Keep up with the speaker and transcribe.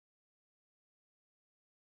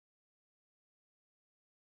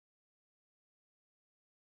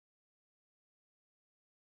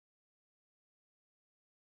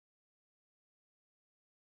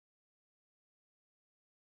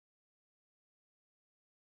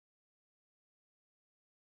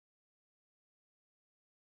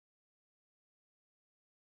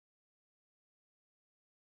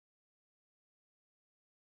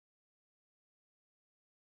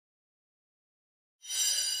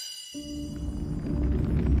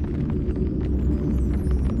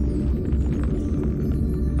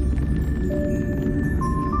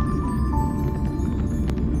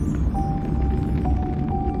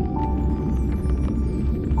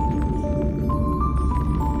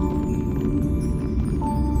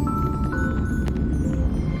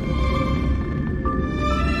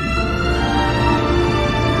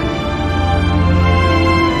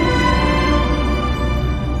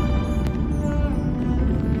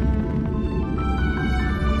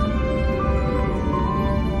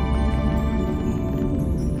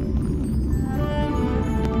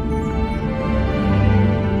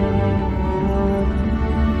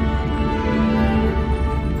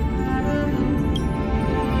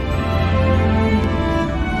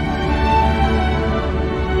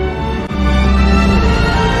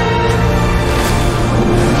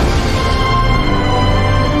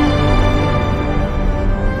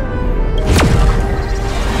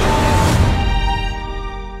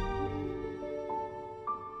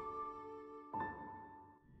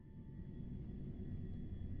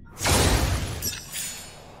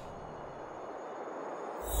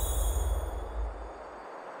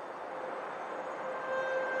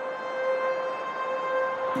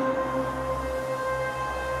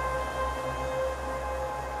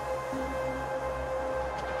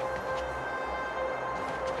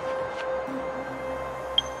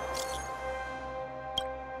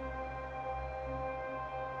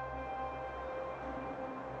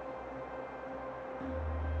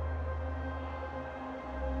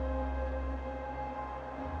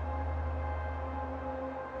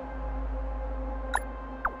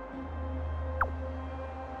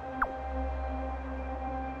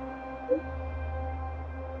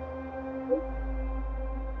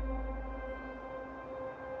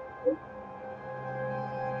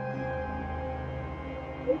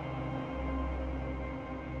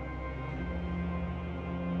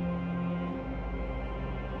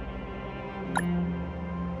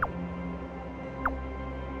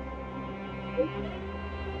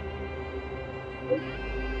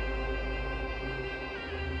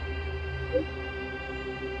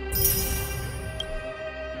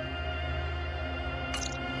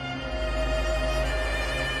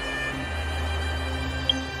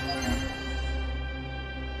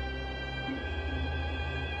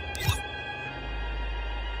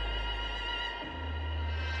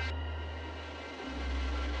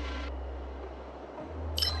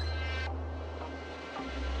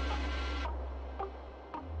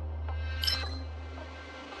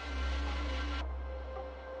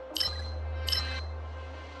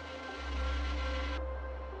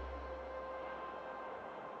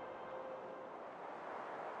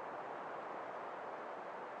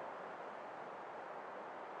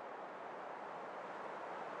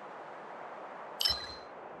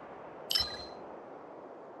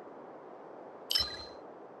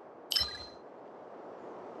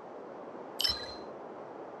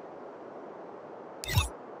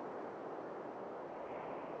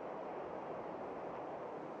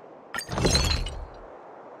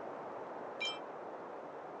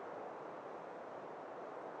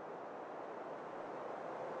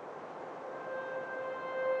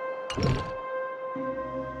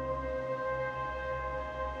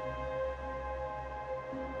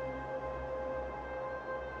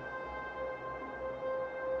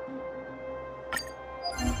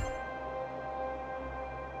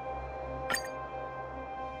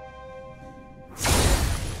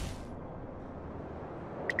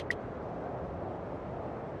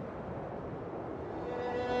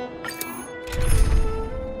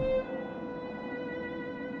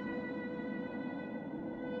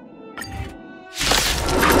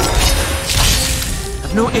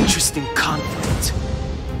No interest in conflict.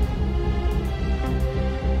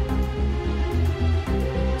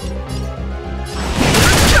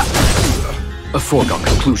 A foregone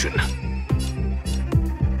conclusion.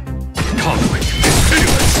 Conflict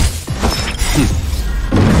continuous.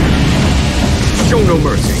 Show no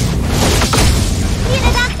mercy. Need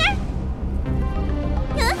a doctor?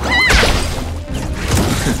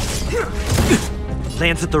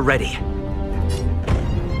 Lands at the ready.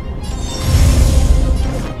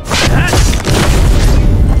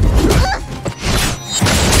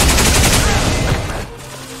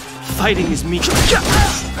 Fighting is meek.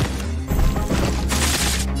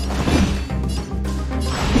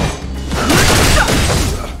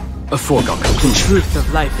 A foregone conclusion. Truth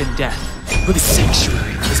of life and death. For the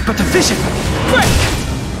sanctuary is but a vision.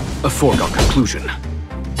 Break! A foregone conclusion.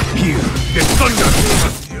 Here is thunder!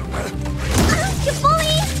 You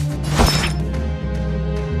bully!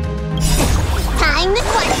 Time to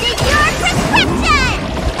question your prescription!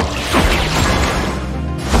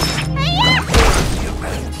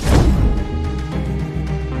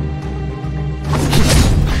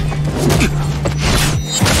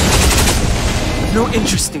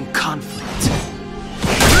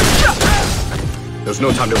 There's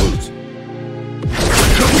no time to lose.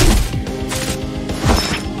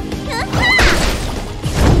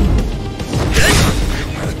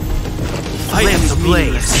 Lance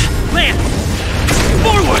ablaze! Lance!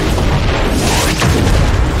 Forward!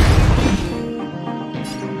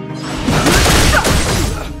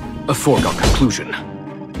 A foregone conclusion.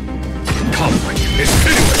 Conflict is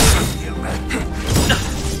pitiless.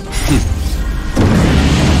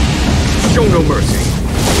 Show no mercy.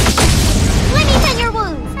 Let me tend your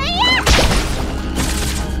wounds. Hiya!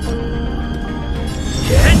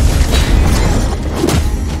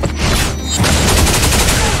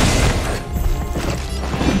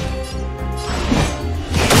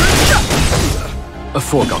 A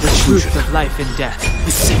foregone The conclusion. truth of life and death.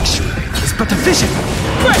 The sanctuary is but a vision.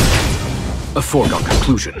 Break! A foregone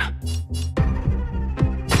conclusion.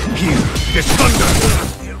 Here is thunder.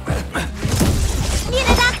 Need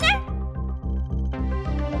a doctor?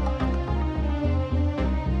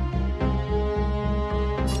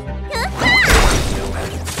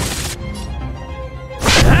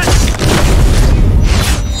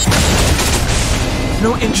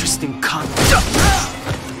 No interest in conduct.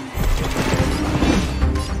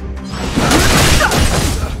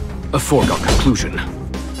 A foregone conclusion.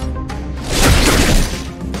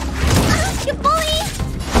 You bully!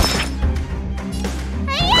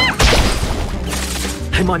 Hiya!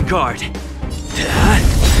 I'm on guard.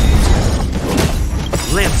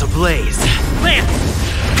 Lance ablaze! Lance!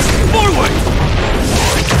 Forward!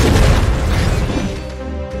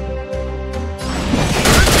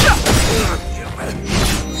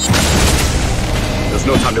 There's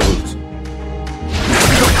no time to lose.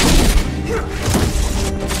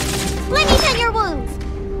 Let me tend your wounds.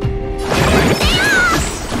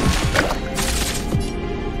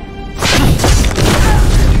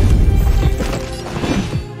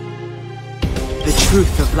 The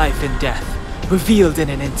truth of life and death, revealed in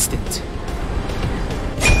an instant.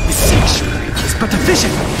 The sanctuary is but a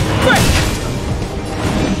vision! Break!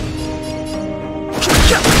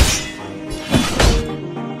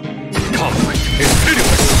 Conflict is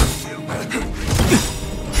pitiless.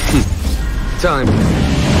 Time.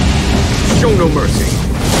 Show no mercy.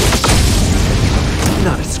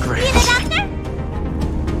 Not a Need a scratch. doctor?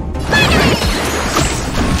 Finally!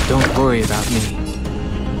 Don't worry about me.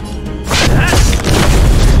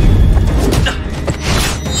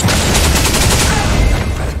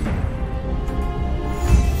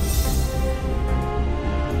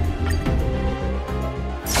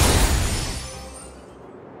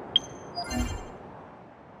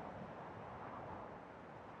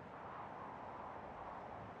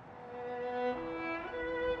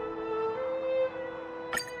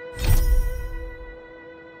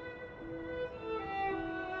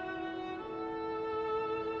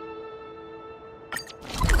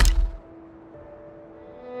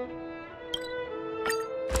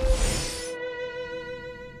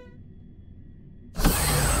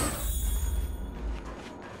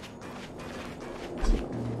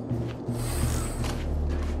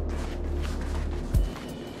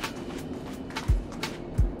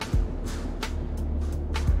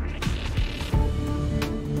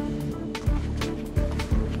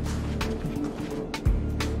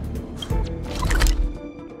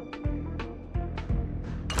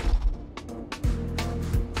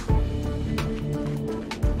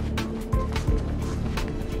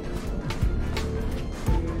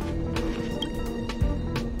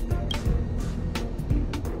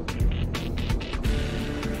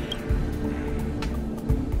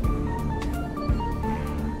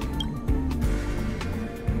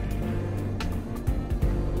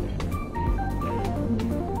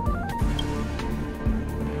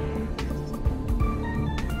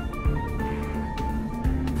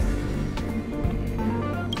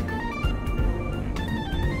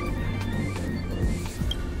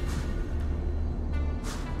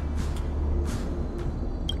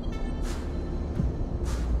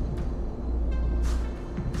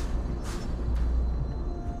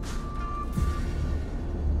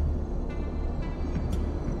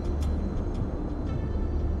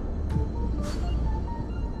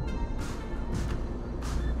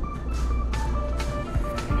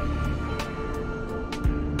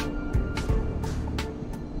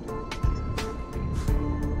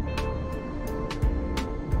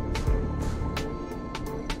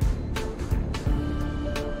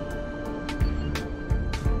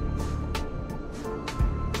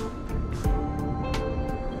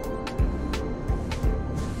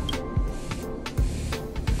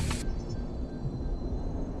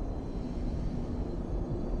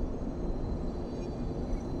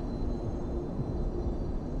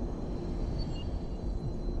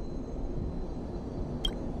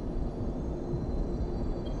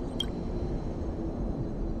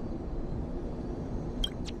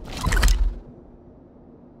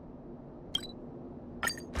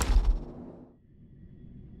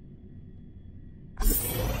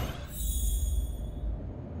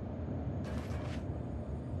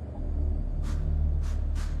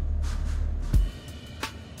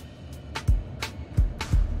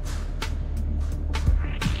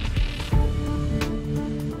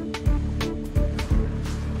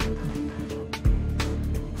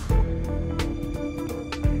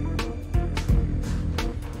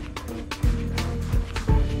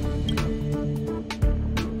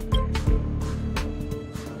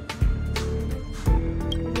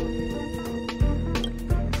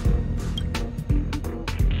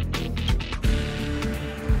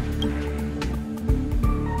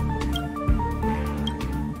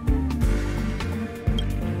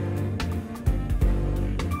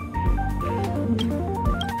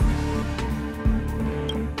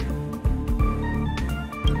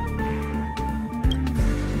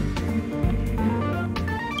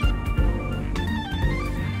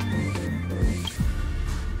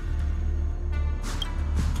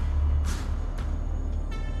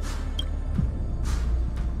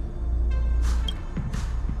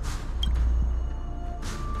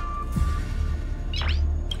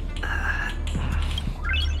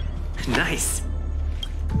 Nice.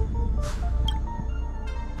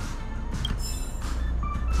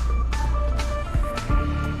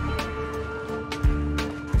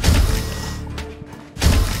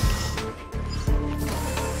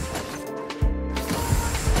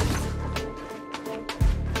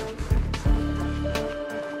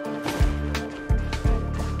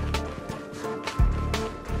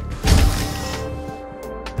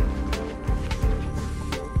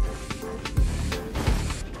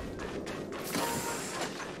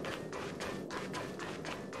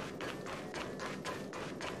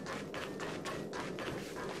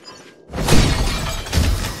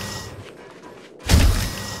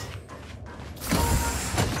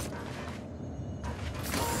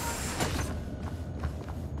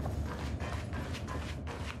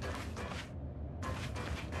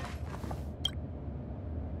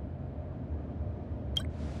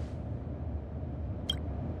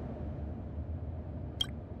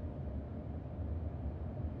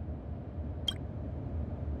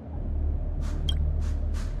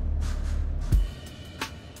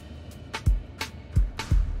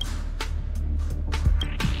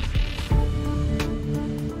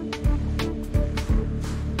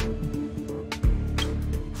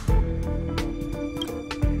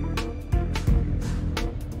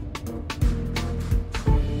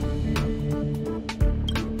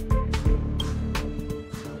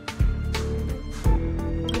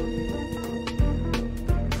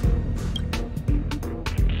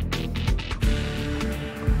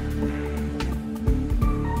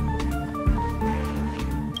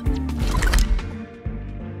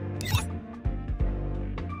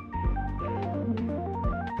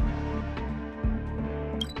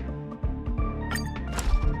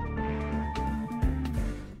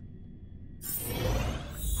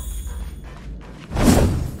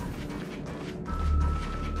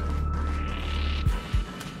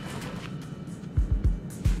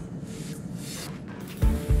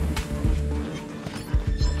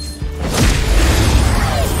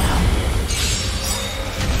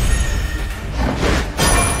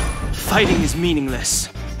 Fighting is meaningless.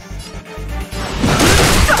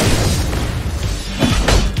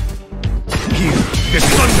 Here is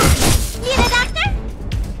thunder! Need a doctor?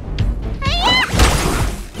 Hiya!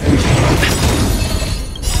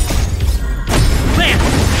 Land!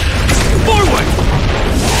 Forward!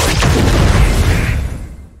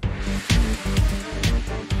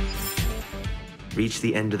 Reach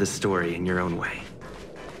the end of the story in your own way.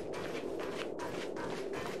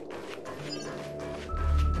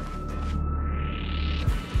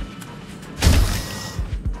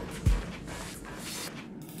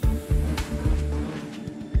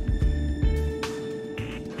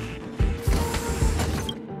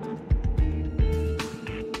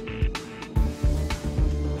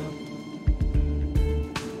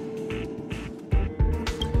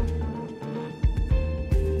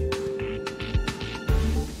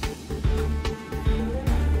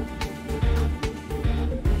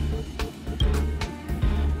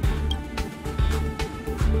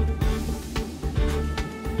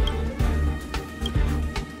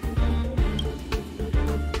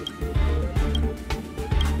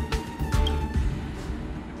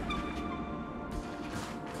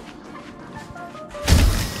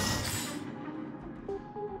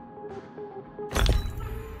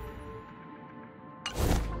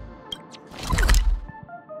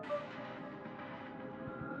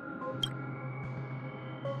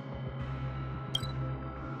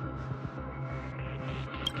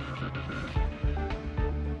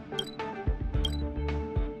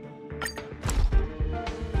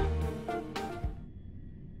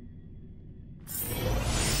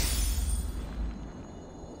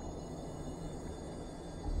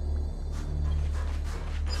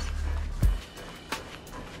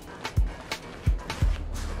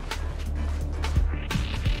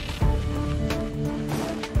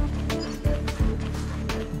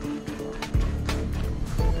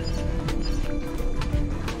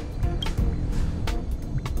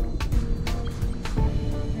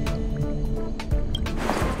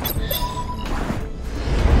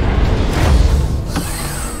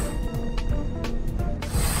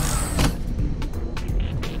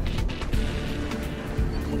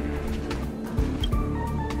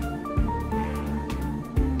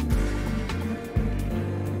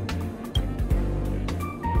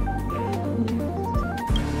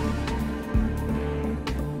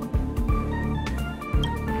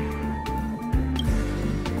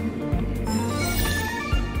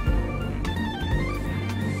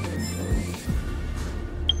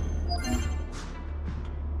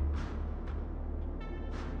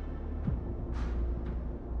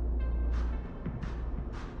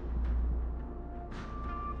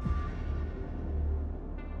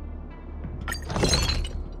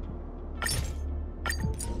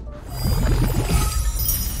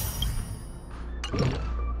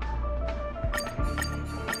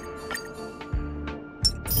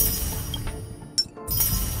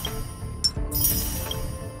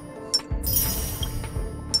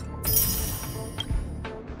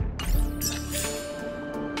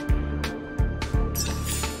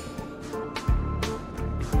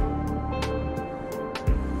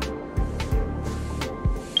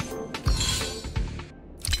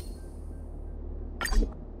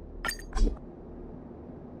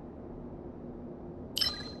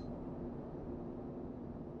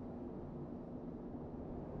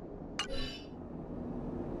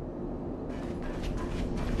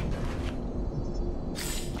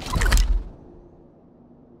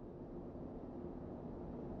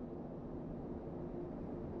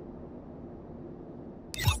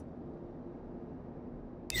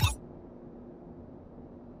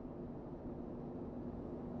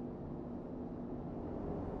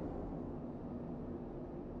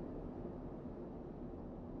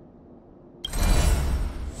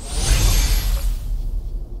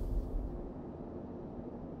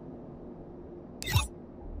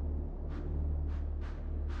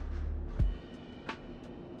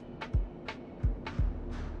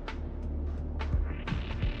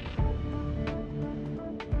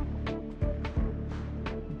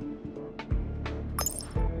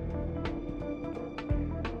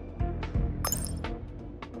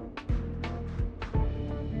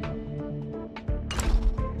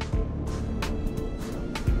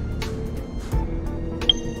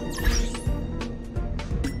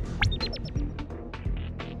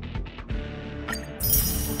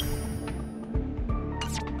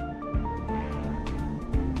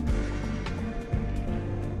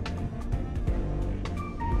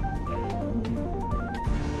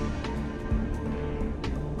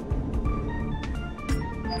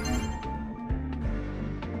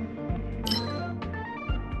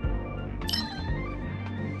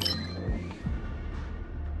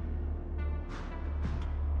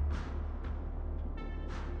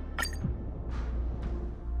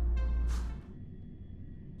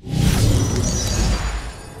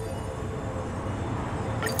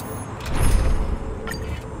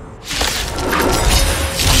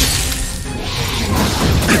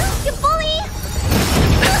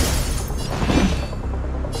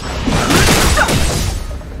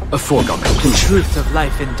 foregone The conclusion. truth of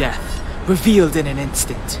life and death, revealed in an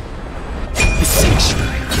instant. The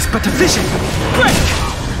sanctuary is but a vision. Break!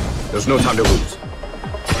 There's no time to lose.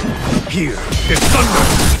 Here is thunder!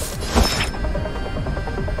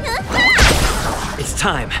 It's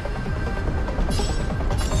time.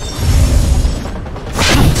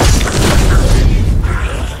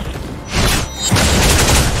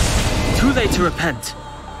 Too late to repent.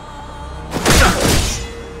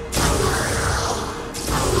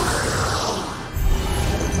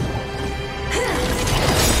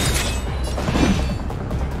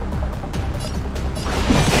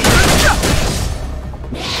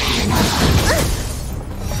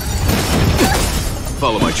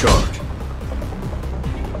 Follow my charge.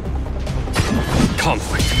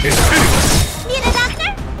 Conflict is pitiless! Need a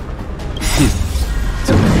doctor?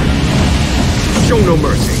 Show no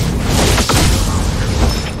mercy.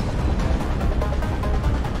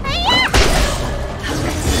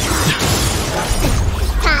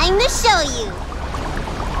 Time to show you.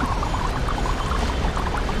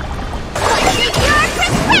 What's your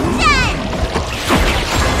prescription?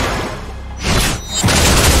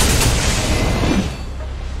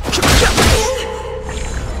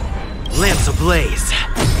 Lance ablaze.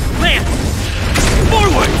 Lance!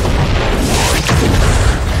 Forward!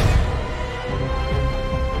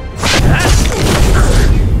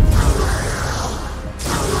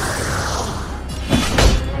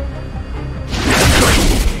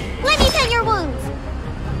 Let me tend your wounds.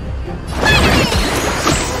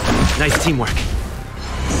 Nice teamwork.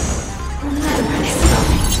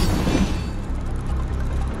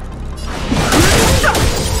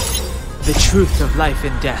 The truth of life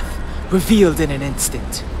and death, revealed in an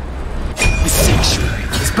instant. The sanctuary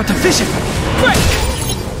is but a vision. Break!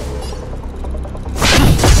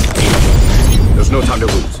 There's no time to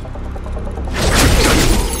lose.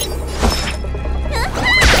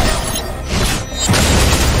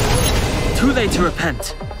 Too late to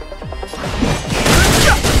repent.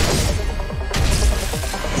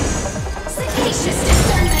 Sagacious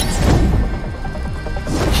discernment.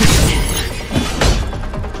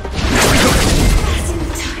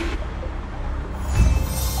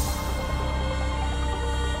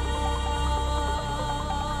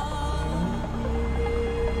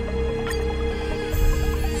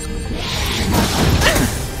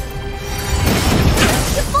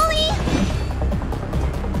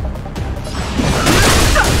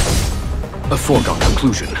 A foregone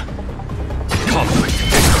conclusion. Conflict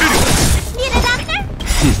is pitiless! Need a doctor?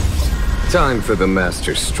 Time for the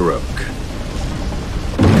master stroke.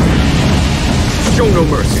 Show no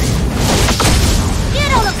mercy. You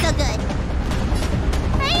don't look so good.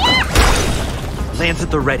 Lance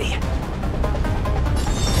at the ready.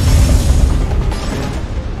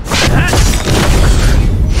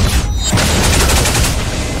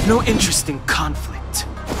 No interest in conflict.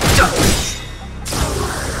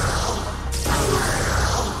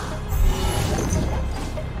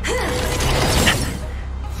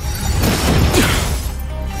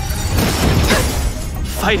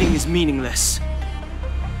 Fighting is meaningless.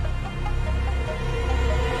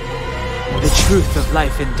 The truth of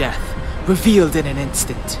life and death, revealed in an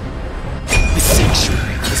instant. The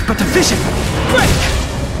sanctuary is but a vision. Break!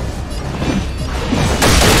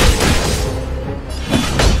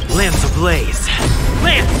 Lance ablaze.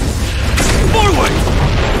 Lance! Forward!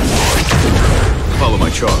 Follow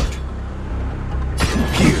my charge.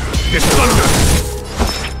 Here is thunder!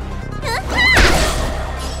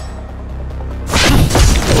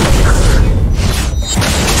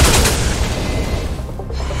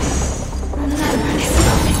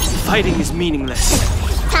 Fighting is meaningless.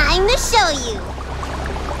 Time to show you.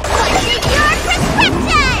 What's your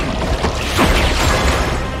prescription?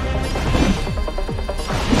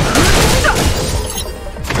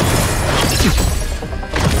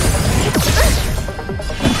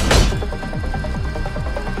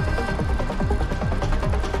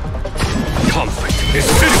 Conflict is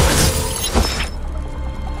pitiless!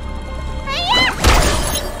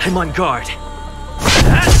 I'm on guard.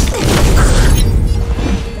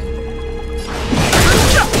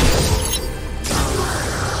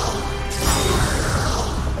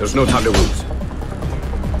 There's no time to lose.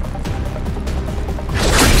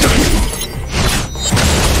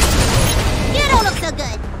 You don't look so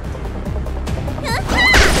good.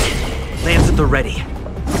 Lance at the ready.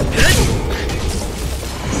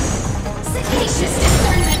 Sagacious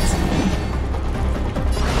discernment.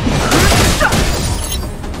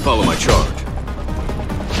 Follow my charge.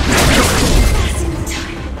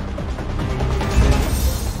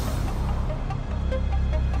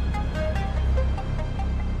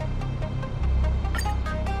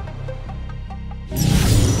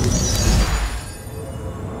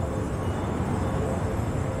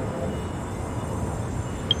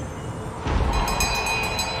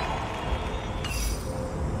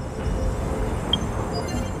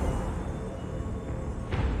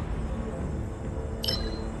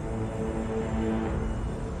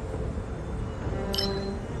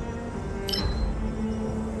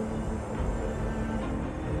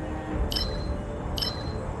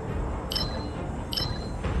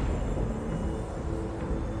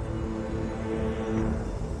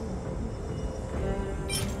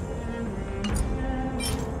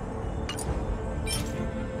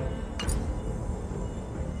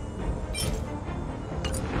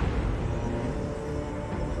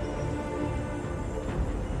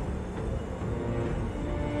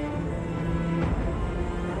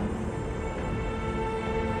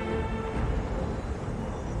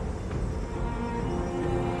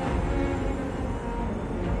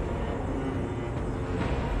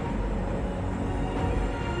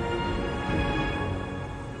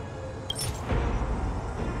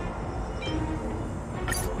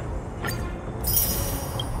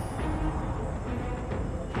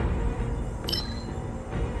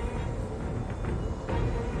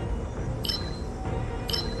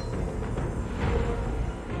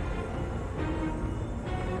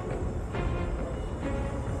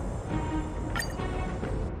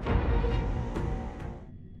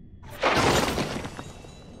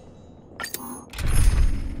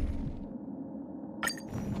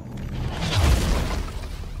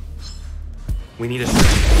 We need a...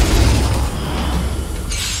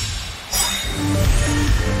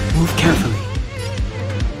 Move carefully.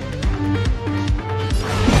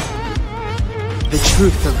 The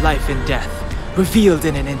truth of life and death, revealed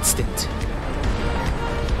in an instant.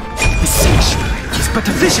 The sanctuary is but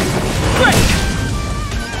a vision. Break!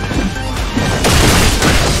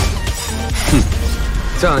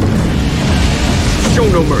 Time. Show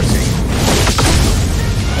no mercy.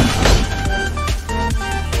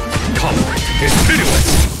 Conflict is pitiless.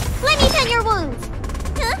 Let me tend your wounds.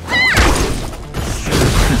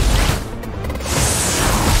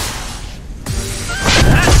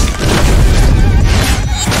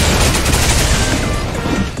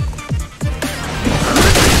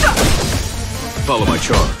 Follow my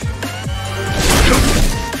charge.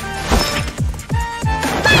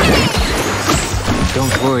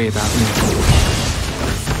 Don't worry about me.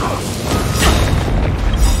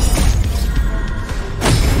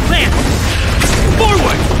 Land!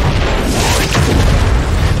 Forward!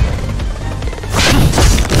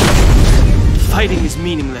 Fighting is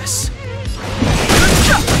meaningless.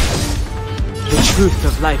 The truth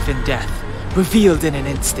of life and death, revealed in an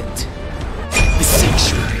instant. The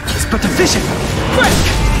sanctuary is but a vision. Break!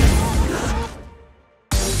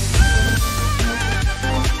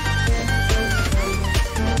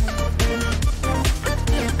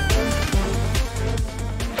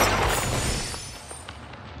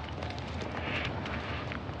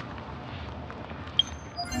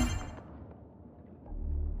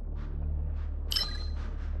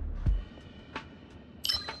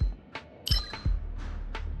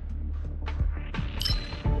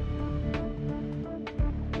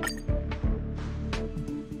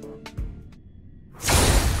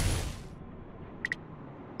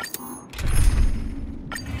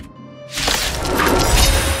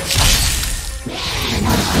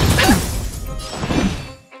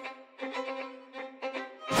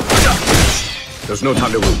 There's no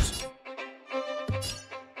time to lose.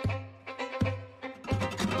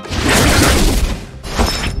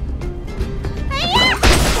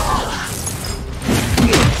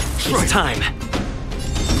 It's time.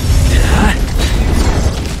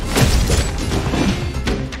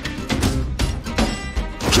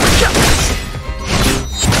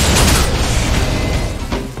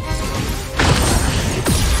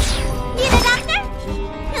 Need a doctor?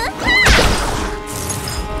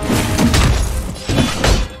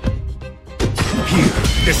 Here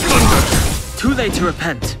is thunder. Too late to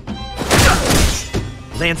repent.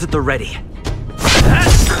 Lands at the ready.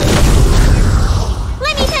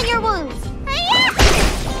 Let me tend your wounds.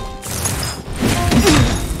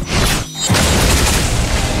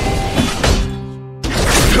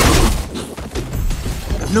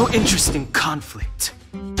 I've no interest in conflict.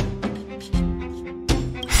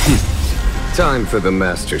 Time for the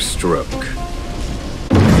master stroke.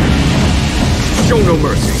 Show no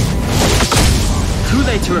mercy. Too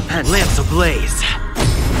late to repent. Lance ablaze.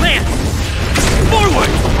 Lance! Forward!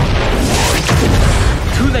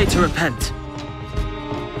 Too late to repent.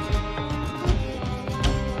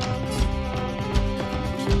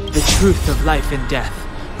 The truth of life and death,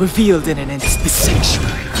 revealed in an instant. The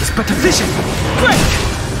sanctuary is but a vision. Break!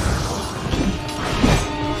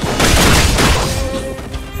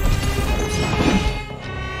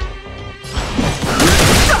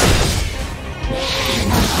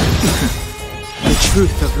 The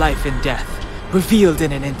truth of life and death, revealed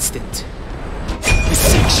in an instant. The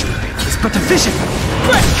sanctuary is but a vision.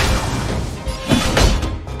 Break!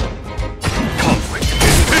 Conflict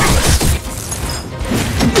is pitiless.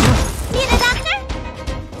 Need a doctor?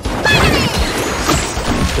 Spider-Man!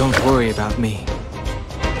 Don't worry about me.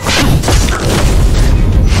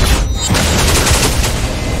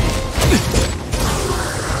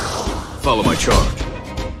 Follow my charge.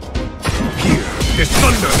 Here is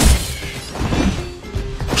thunder.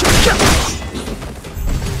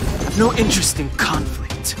 I've no interest in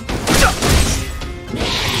conflict.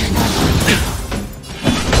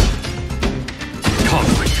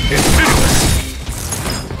 Conflict is pitiless.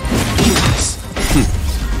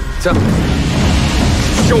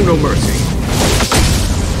 Show no mercy.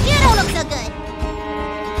 You don't look so good.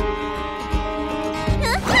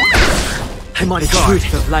 I'm on The guard.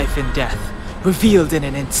 truth of life and death, revealed in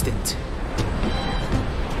an instant.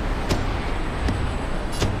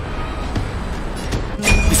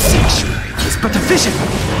 The sanctuary is but a vision.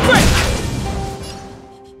 Break!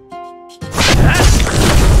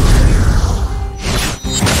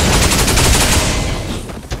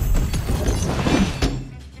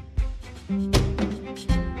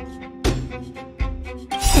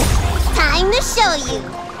 Time to show you.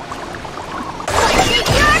 What's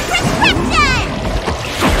your prescription?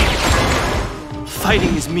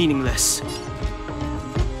 Hiding is meaningless.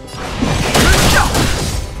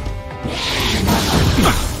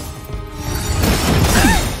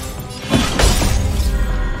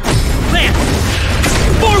 Land!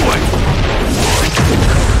 Forward!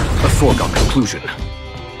 A foregone conclusion.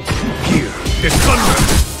 Here is thunder!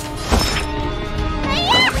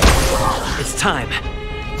 It's time.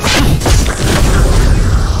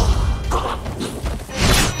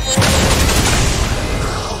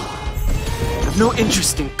 I've no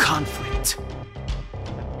interest in conflict.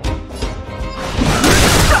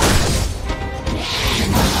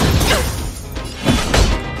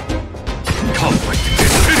 Conflict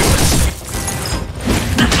is pitiless!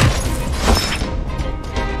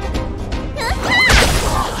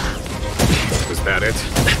 Was that it?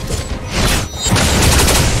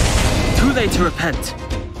 Too late to repent.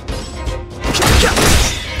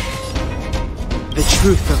 The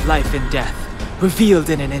truth of life and death, revealed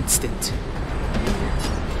in an instant.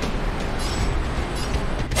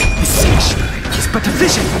 The sanctuary is but a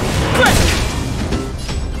vision. Break!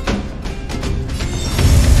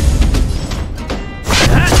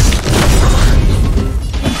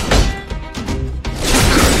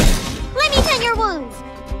 Let me tend your wounds.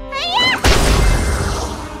 Hiya!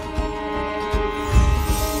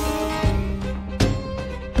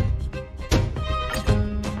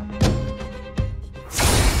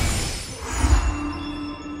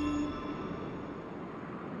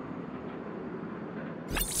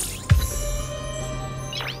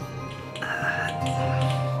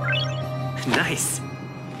 Nice.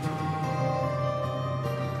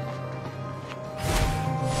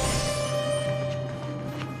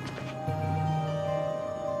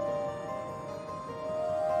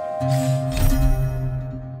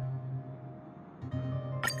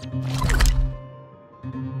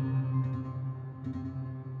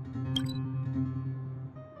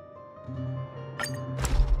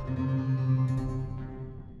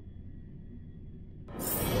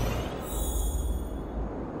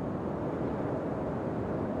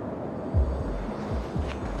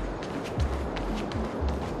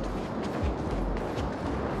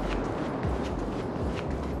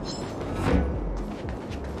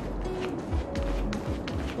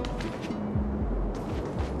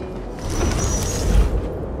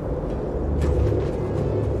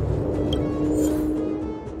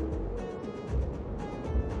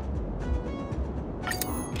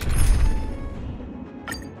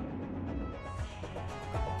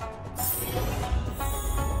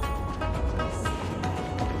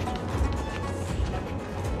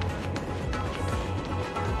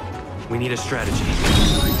 We need a strategy.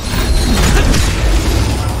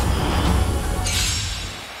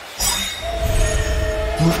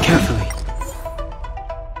 Move carefully.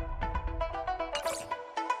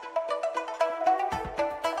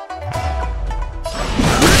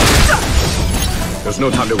 There's no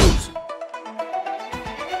time to lose.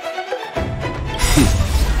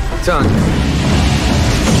 Time.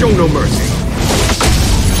 Show no mercy.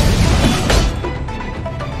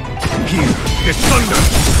 Here is thunder!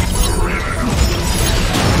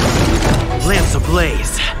 Lamps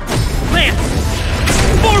ablaze. Lance!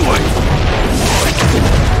 Forward!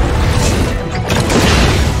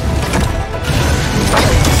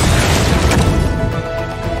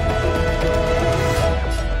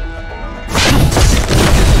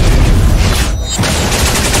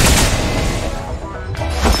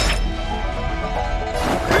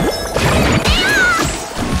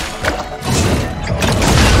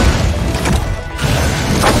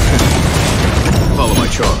 Follow my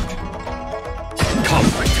charge.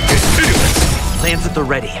 Conflict is pitiless! Lance at the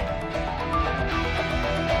ready.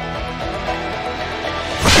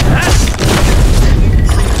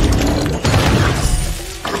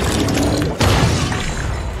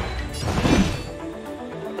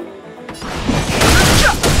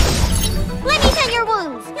 Let me tend your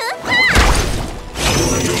wounds.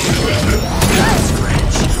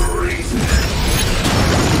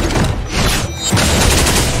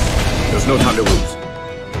 There's no time to lose.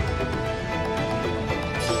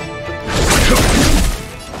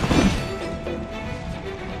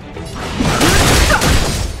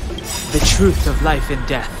 The truth of life and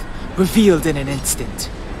death, revealed in an instant.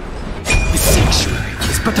 The sanctuary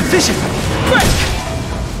is but a vision. Break!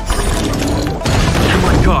 I'm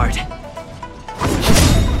on guard.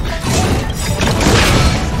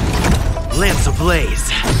 Lamps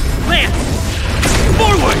ablaze. Lance!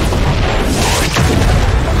 Forward!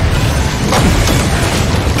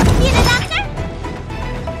 Need a doctor?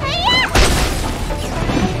 Hiya!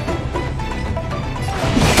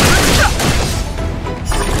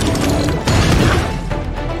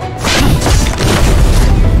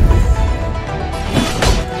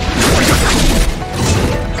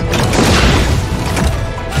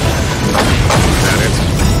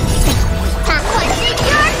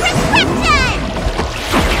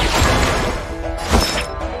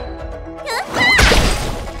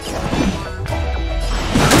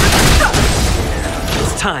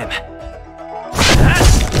 time.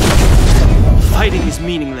 Fighting is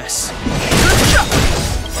meaningless.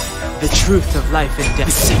 The truth of life and death.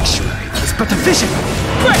 The sanctuary is but a vision.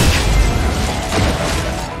 Break!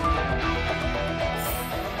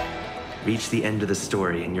 Reach the end of the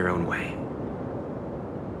story in your own way.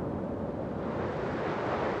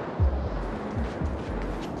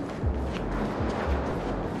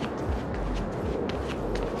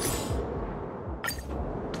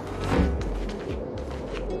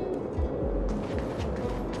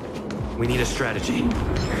 We need a strategy.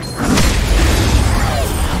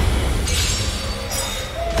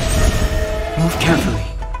 Move carefully.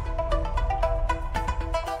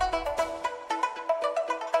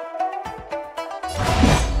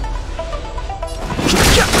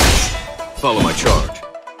 Follow my charge.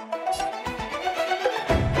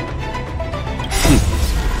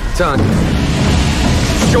 Time.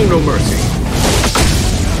 Show no mercy.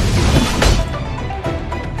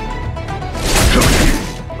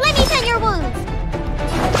 Let me tend your wounds.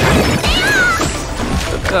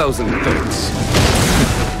 1,000 thanks.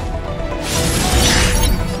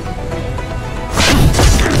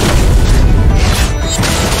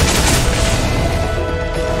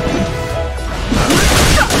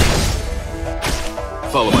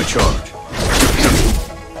 Follow my charge.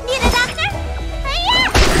 Need a doctor? Hiya!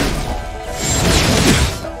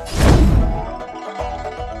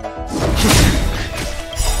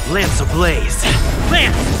 Lance ablaze!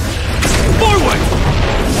 Lance! Forward!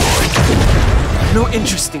 No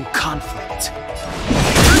interest in conflict.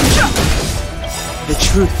 The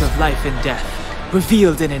truth of life and death,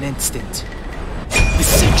 revealed in an instant. The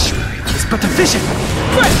sanctuary is but a vision.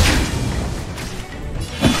 Break!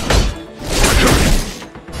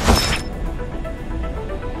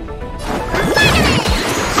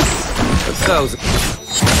 1,000.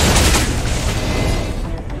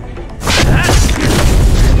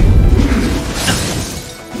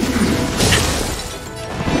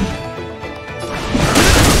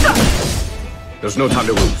 There's no time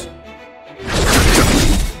to lose.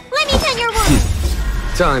 Let me tend your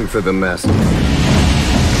wounds. Time for the master.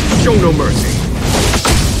 Show no mercy.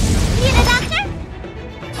 Need a doctor?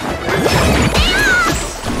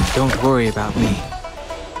 Don't worry about me.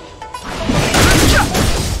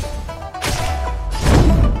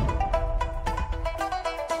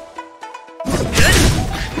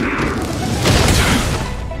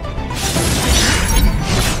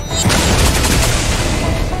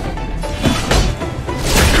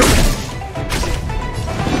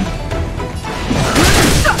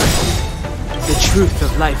 The truth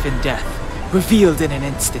of life and death, revealed in an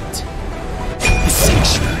instant. The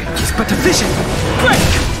sanctuary is but a vision. Break!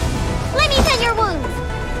 Let me tend your wounds.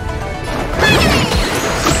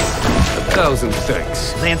 1,000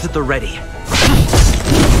 thanks. Lance at the ready.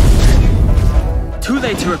 Too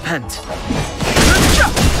late to repent.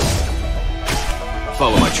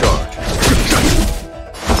 Follow my charge.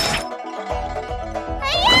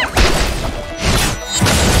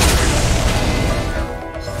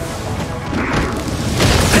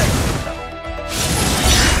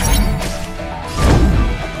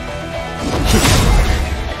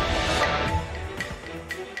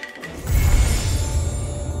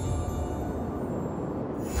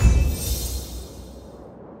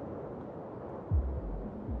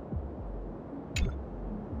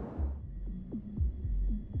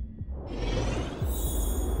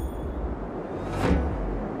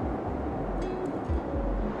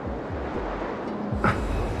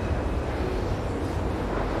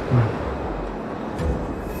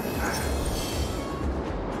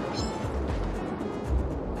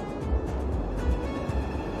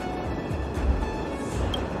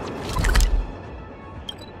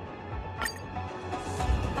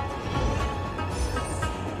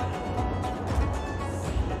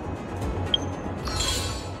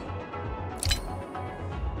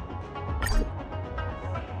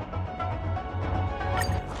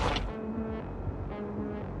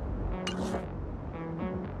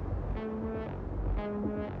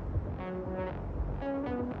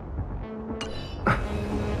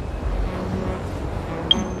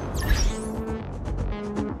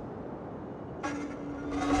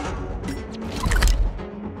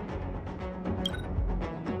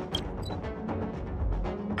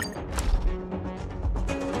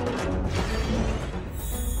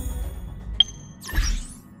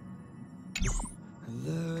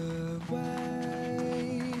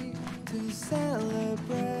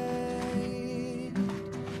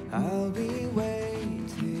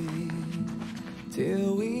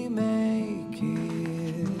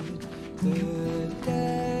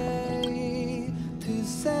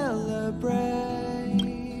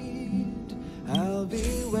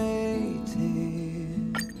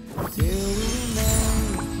 till we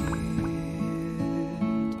make it.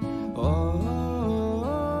 Oh,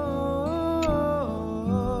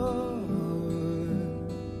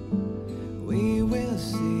 we will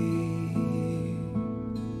see.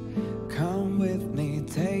 Come with me,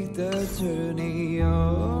 take the journey.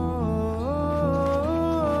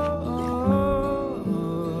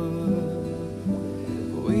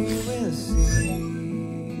 We will see.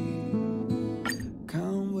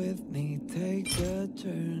 Come with me, take the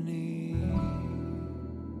journey.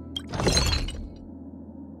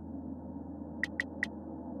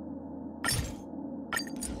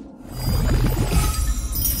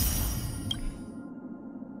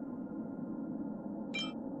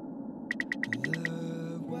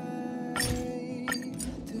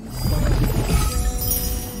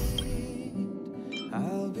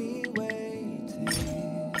 I'll be waiting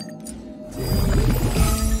till we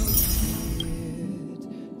make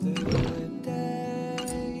it the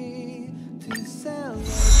day to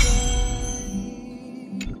celebrate.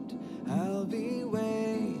 I'll be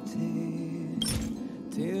waiting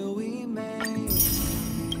till we make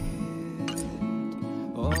it.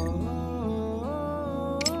 Oh,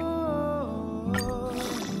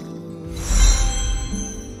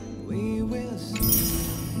 we will see.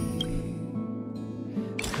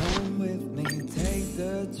 Come with me, take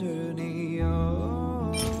the journey.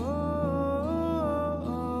 Oh,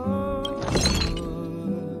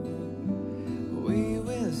 we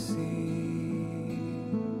will see.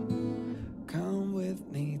 Come with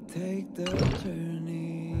me, take the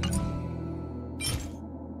journey.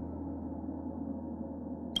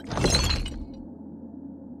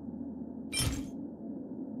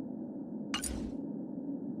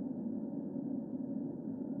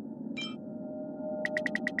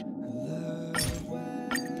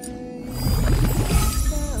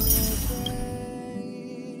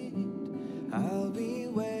 I'll be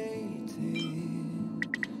waiting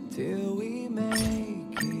till we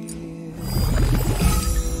make it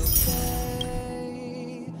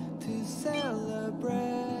to celebrate.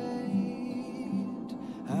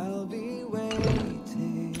 I'll be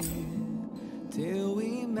waiting till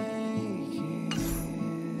we make it.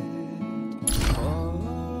 Oh,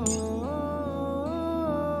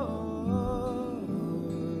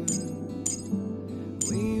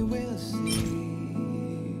 we will see.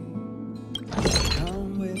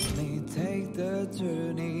 Come with me, take the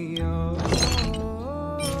journey. Oh,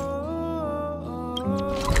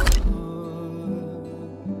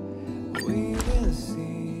 we will see.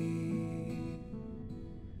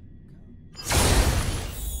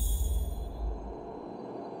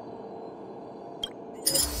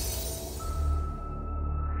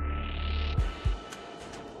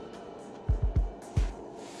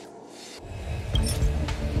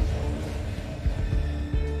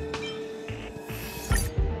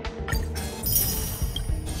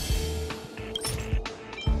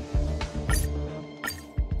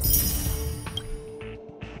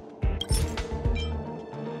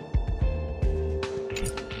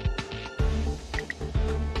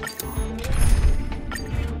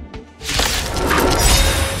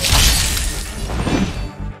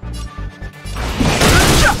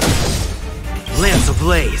 Lance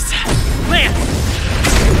ablaze! Lance!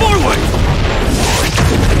 Forward!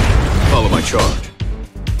 Follow my charge.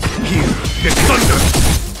 Here is thunder!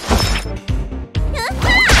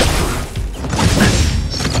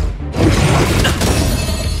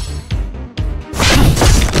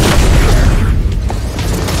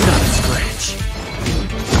 Not a scratch.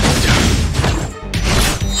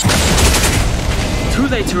 Too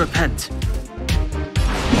late to repent.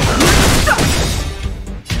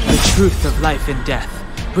 The truth of life and death,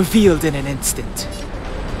 revealed in an instant.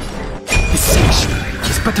 The sanctuary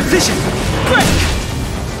is but a vision! Break!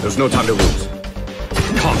 There's no time to lose.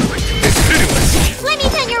 Conflict is pitiless! Let me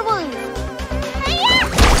tend your wounds. Hiya!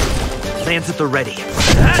 Lance at the ready. Is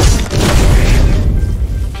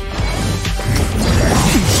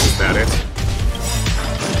that it?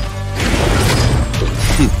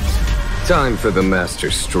 Time for the master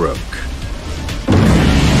stroke.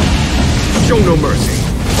 Show no mercy.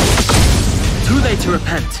 Too late to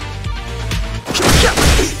repent.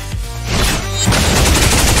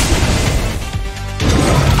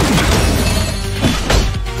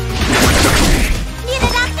 Need a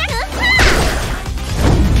doctor?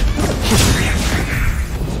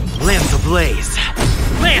 Lance ablaze!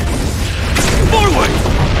 Lance! Forward!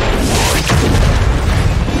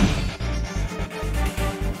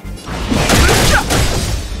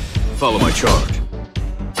 Follow my charge.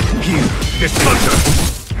 Here is thunder!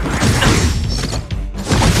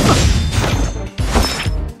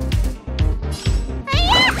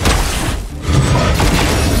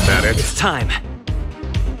 Is that that it? It's time.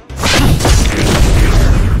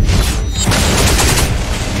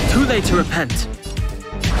 Too late to repent.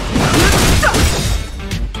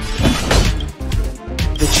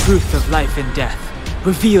 The truth of life and death,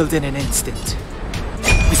 revealed in an instant.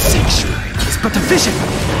 The sanctuary is but a vision.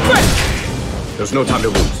 Break! There's no time to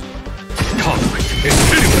lose. Conflict is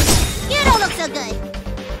pitiless. You don't look so good.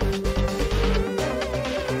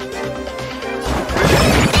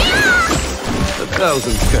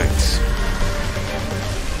 1,000 thanks.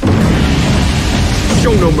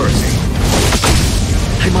 Show no mercy.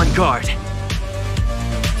 I'm on guard.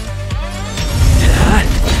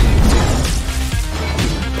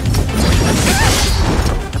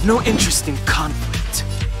 I've no interest in conflict.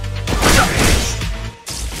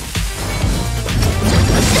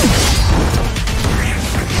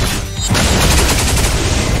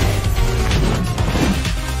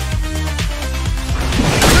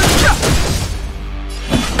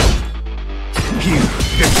 Here,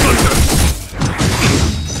 the thunder.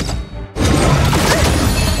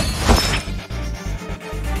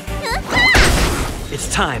 It's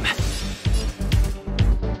time.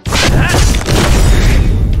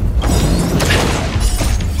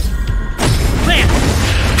 Land!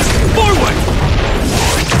 Forward!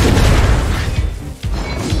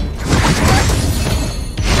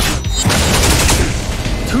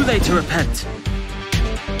 Too late to repent.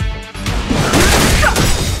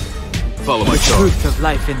 Follow my The charge. truth of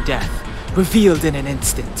life and death, revealed in an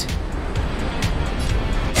instant.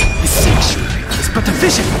 The sanctuary is but a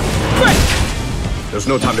vision. Break! There's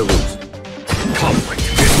no time to lose. Conflict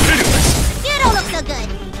is pitiless. You don't look so good.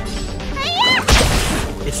 Hiya!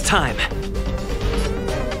 It's time.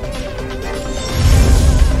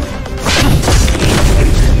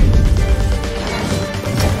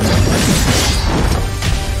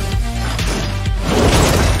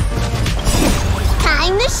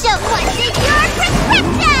 Time to show what's in your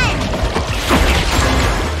prescription!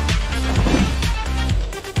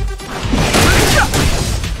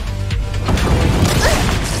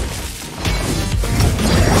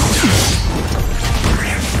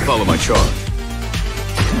 Follow my charge.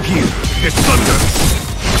 Here is thunder.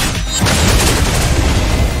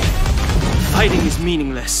 Fighting is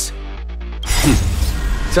meaningless.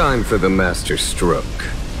 Time for the master stroke.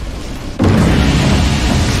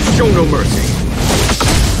 Show no mercy.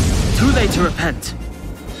 Too late to repent.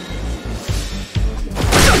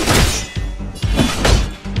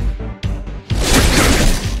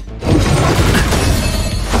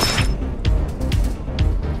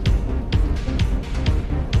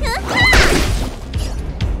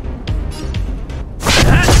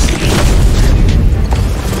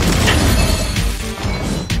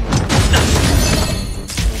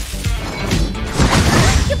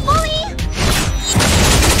 You bully!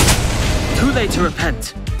 Too late to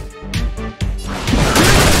repent.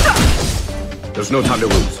 There's no time to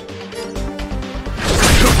lose.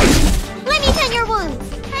 Let me tend your wounds.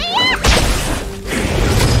 Hiya!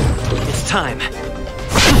 It's time.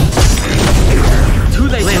 Too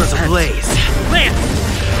late to repent. Ablaze. Land!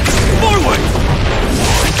 Forward!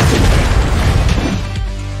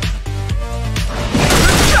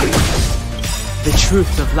 The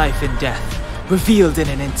truth of life and death, revealed in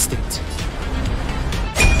an instant.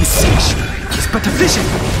 The sanctuary is but a vision.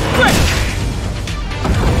 Break!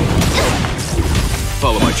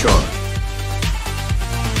 Follow my charge.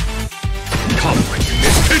 Conflict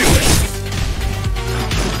is pitiless.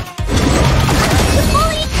 You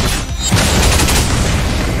bully!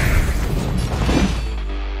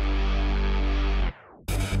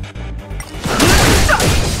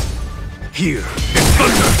 Here is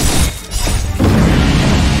thunder.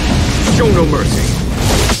 Show no mercy.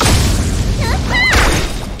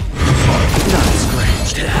 Not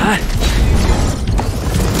scratched.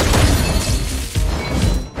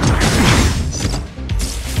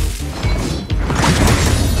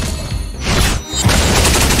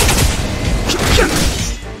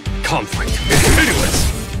 Conflict is pitiless.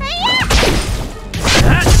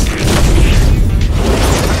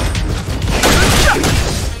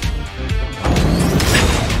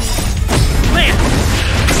 Land!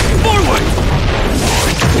 Forward!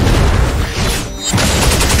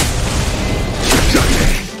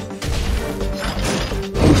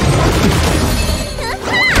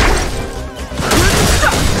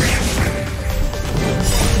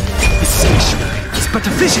 The sanctuary is but a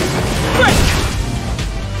vision. Break!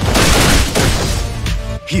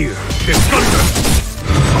 Here is thunder.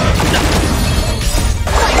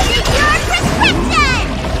 What's in your prescription?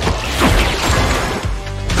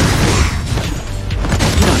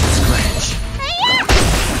 Not scratch. Hiya!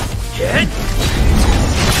 Hit!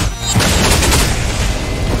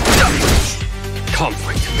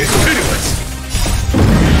 Conflict is pitiless!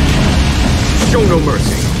 Show no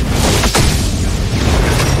mercy.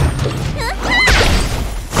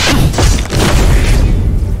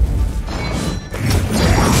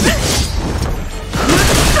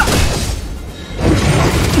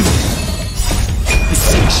 The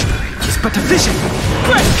sanctuary is but a vision.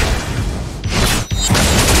 Break!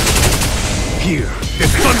 Here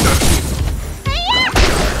is thunder!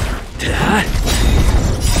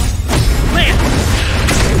 Land!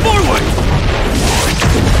 Forward!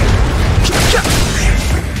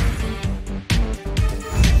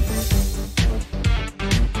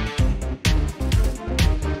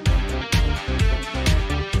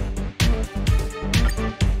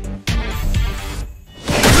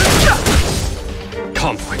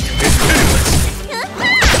 Conflict is pitiless!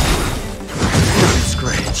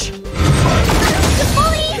 Scratch.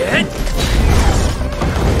 Hit!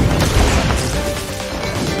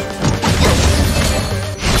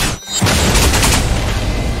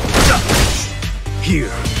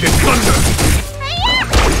 Here is thunder!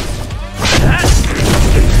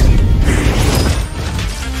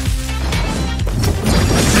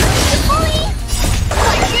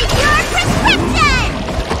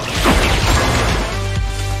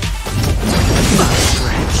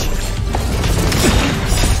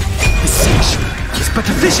 The sanctuary is but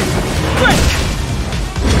a vision. Break!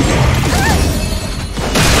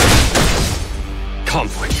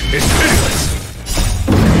 Conflict is pitiless!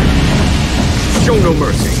 Show no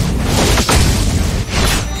mercy.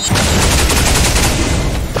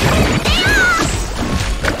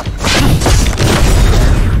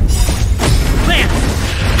 Land!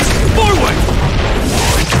 Forward!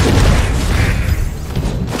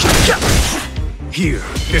 Here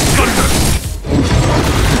is thunder!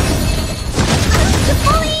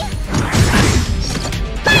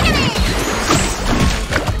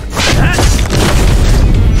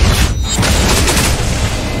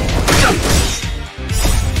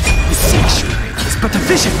 The sanctuary is but a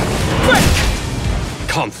vision. Break!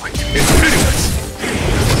 Conflict is pitiless!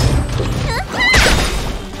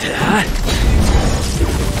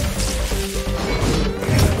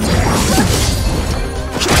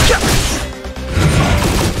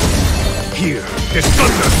 Here is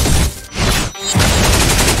thunder!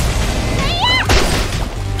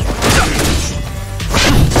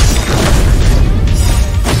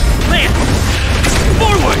 Land!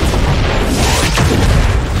 Forward!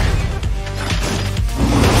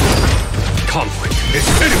 Conflict is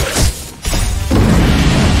pitiless!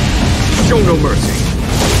 Show no mercy.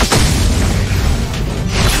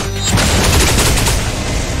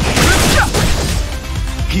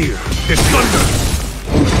 Here is thunder!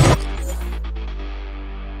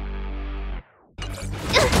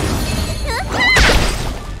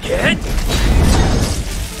 Hit!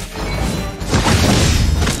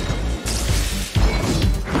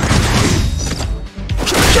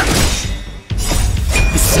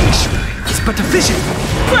 The sanctuary is but a vision.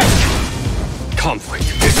 Break! Conflict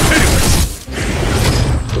is pitiless!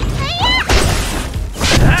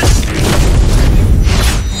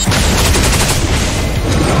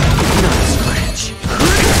 Scratch.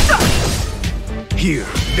 Here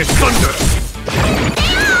is thunder!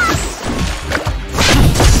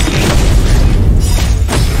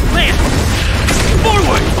 Land!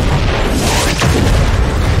 Forward!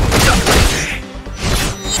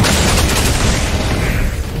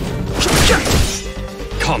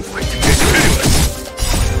 Conflict is pitiless!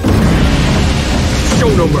 Show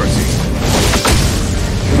no mercy.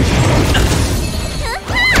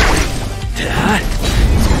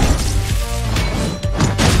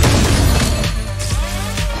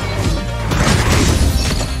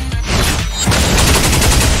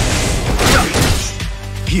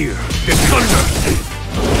 Here is thunder!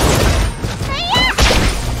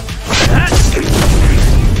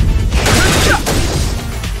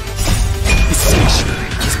 The sanctuary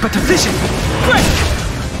is but a vision. Break!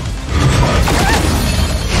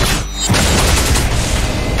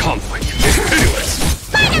 Conflict is pitiless!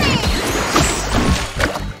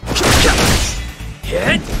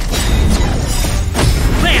 Hit!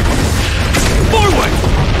 Land! Forward!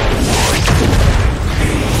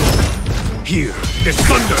 Here is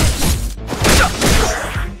thunder!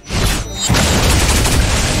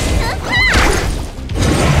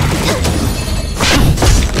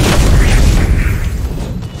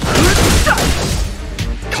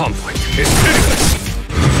 Conflict is pitiless!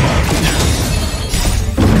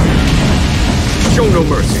 Show no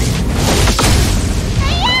mercy.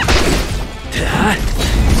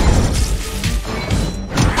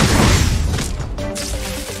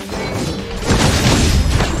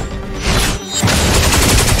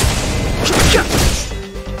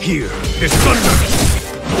 Here is thunder!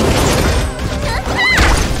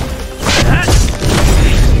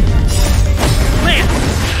 Land!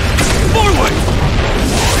 Forward!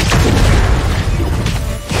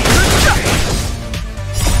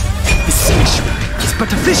 The sanctuary is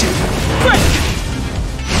but a vision. Break!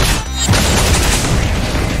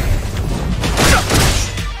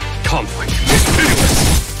 Conflict is pitiless!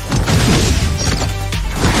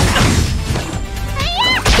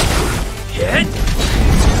 Hit!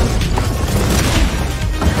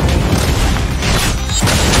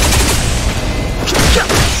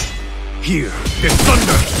 Here is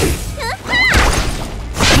thunder!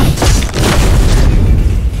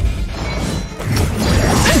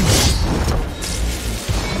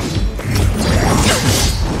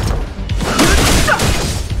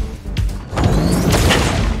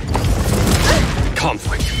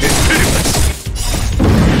 Conflict is pitiless!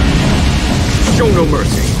 Show no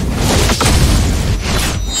mercy.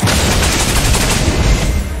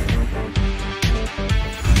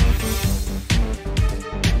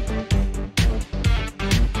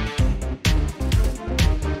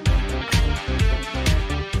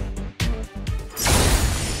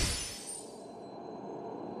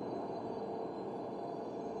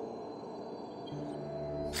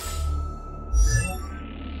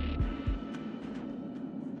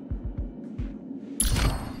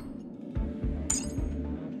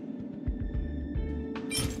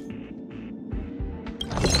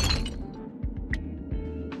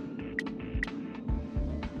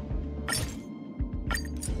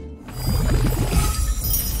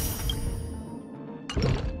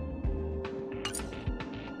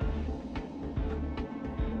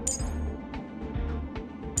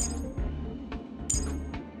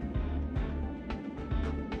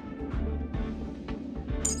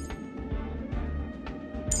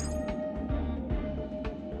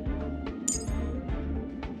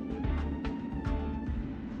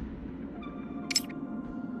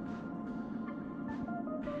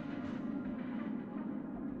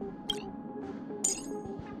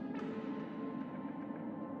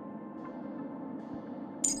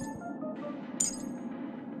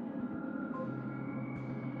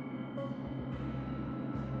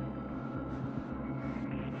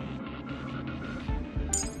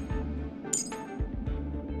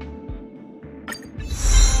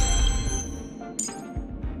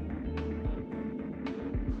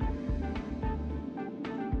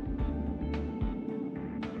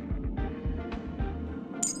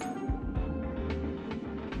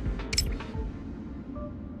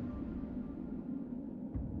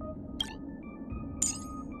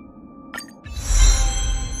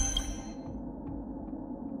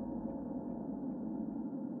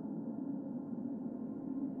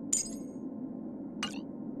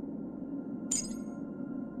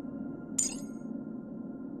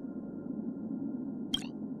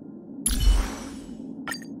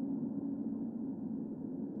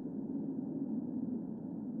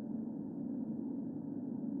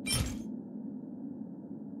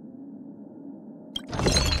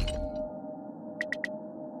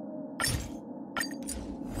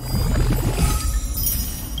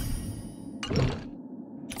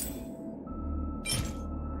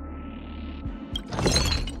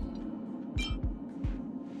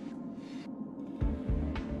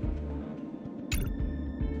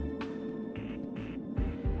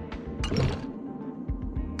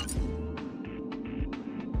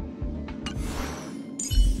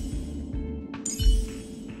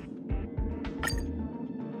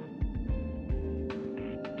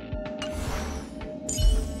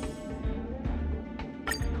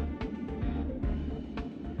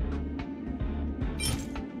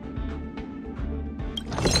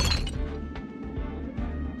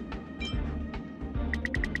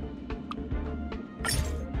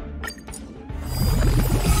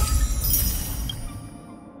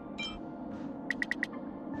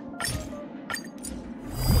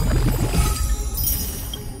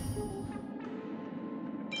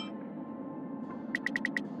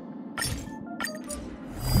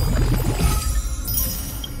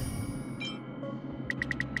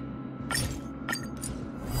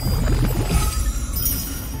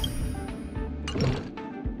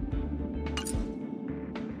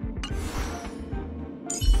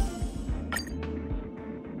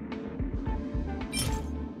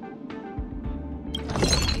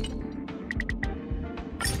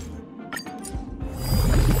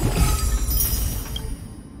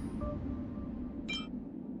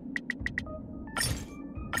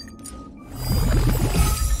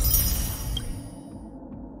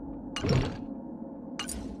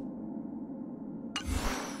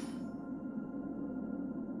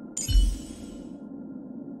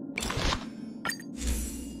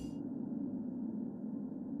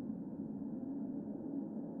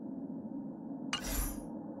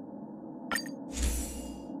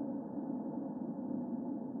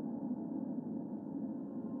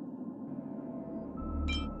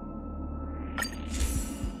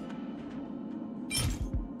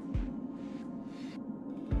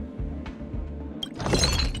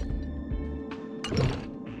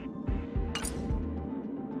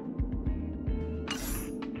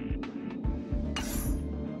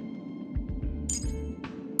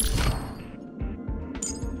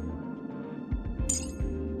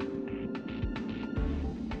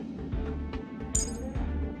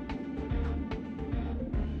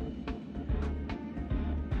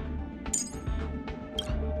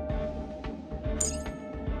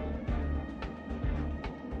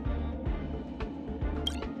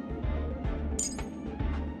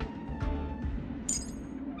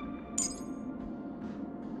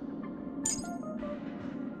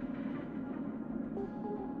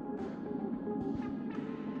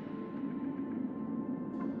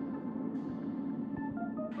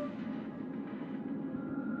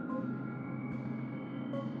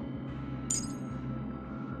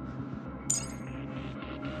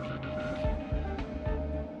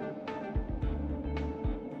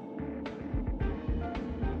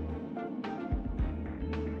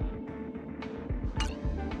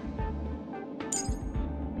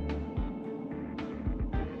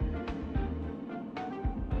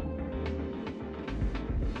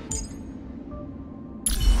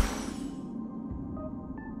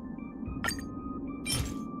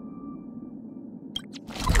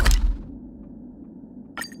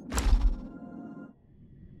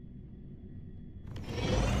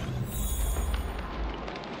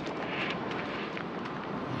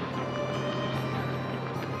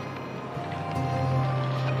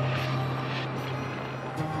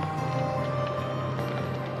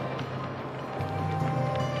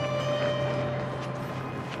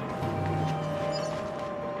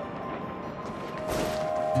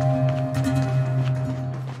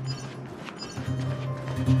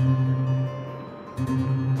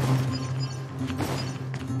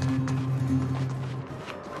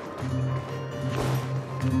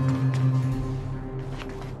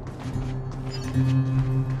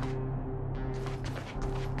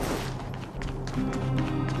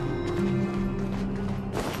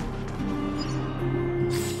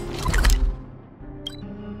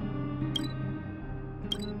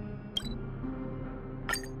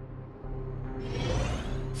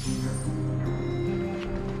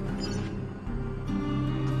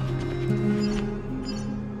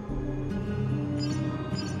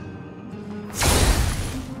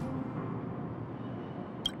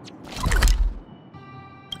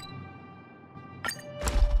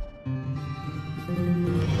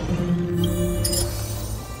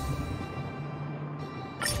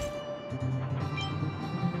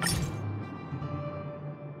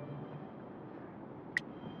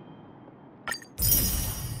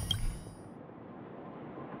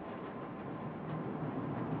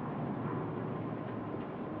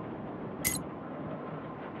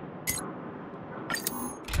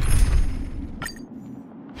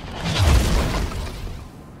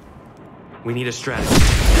 We need a strategy.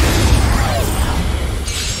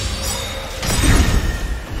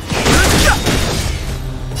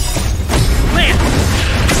 Land!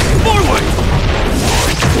 Forward!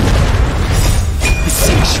 The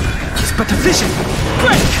sanctuary is but a vision.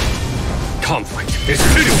 Break! Conflict is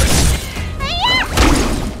pitiless.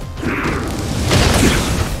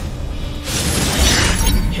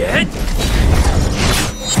 Hit!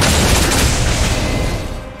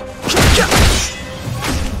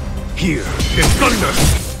 Here is thunder.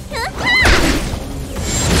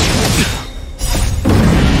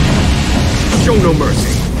 Show no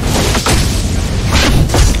mercy.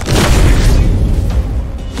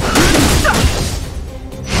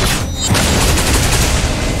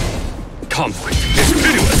 Conflict is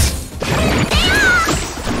pitiless.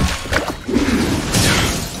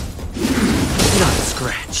 Not a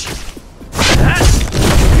scratch.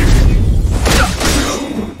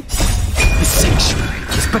 The sanctuary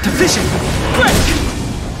is but a vision. Break!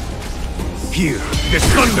 Here is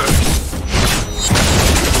thunder.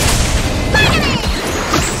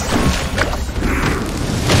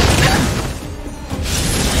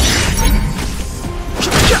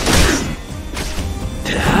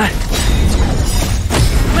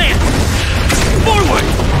 Land! Forward!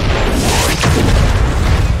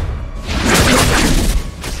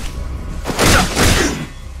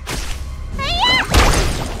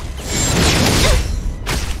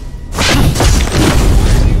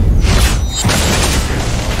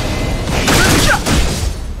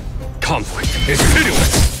 Conflict is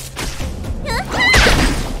pitiless.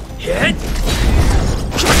 Hit!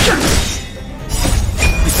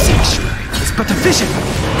 The sanctuary is but a vision.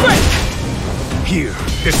 Break! Here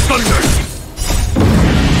is thunder.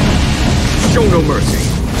 Show no mercy.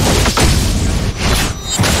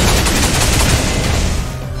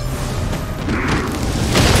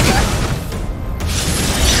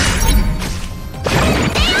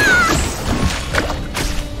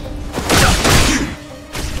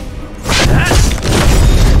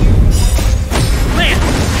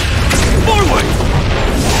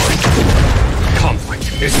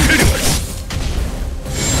 is pitiless!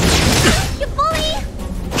 You bully!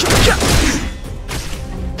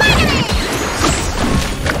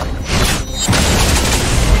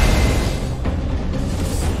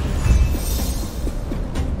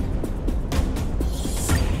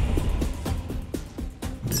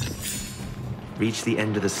 Reach the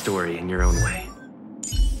end of the story in your own way.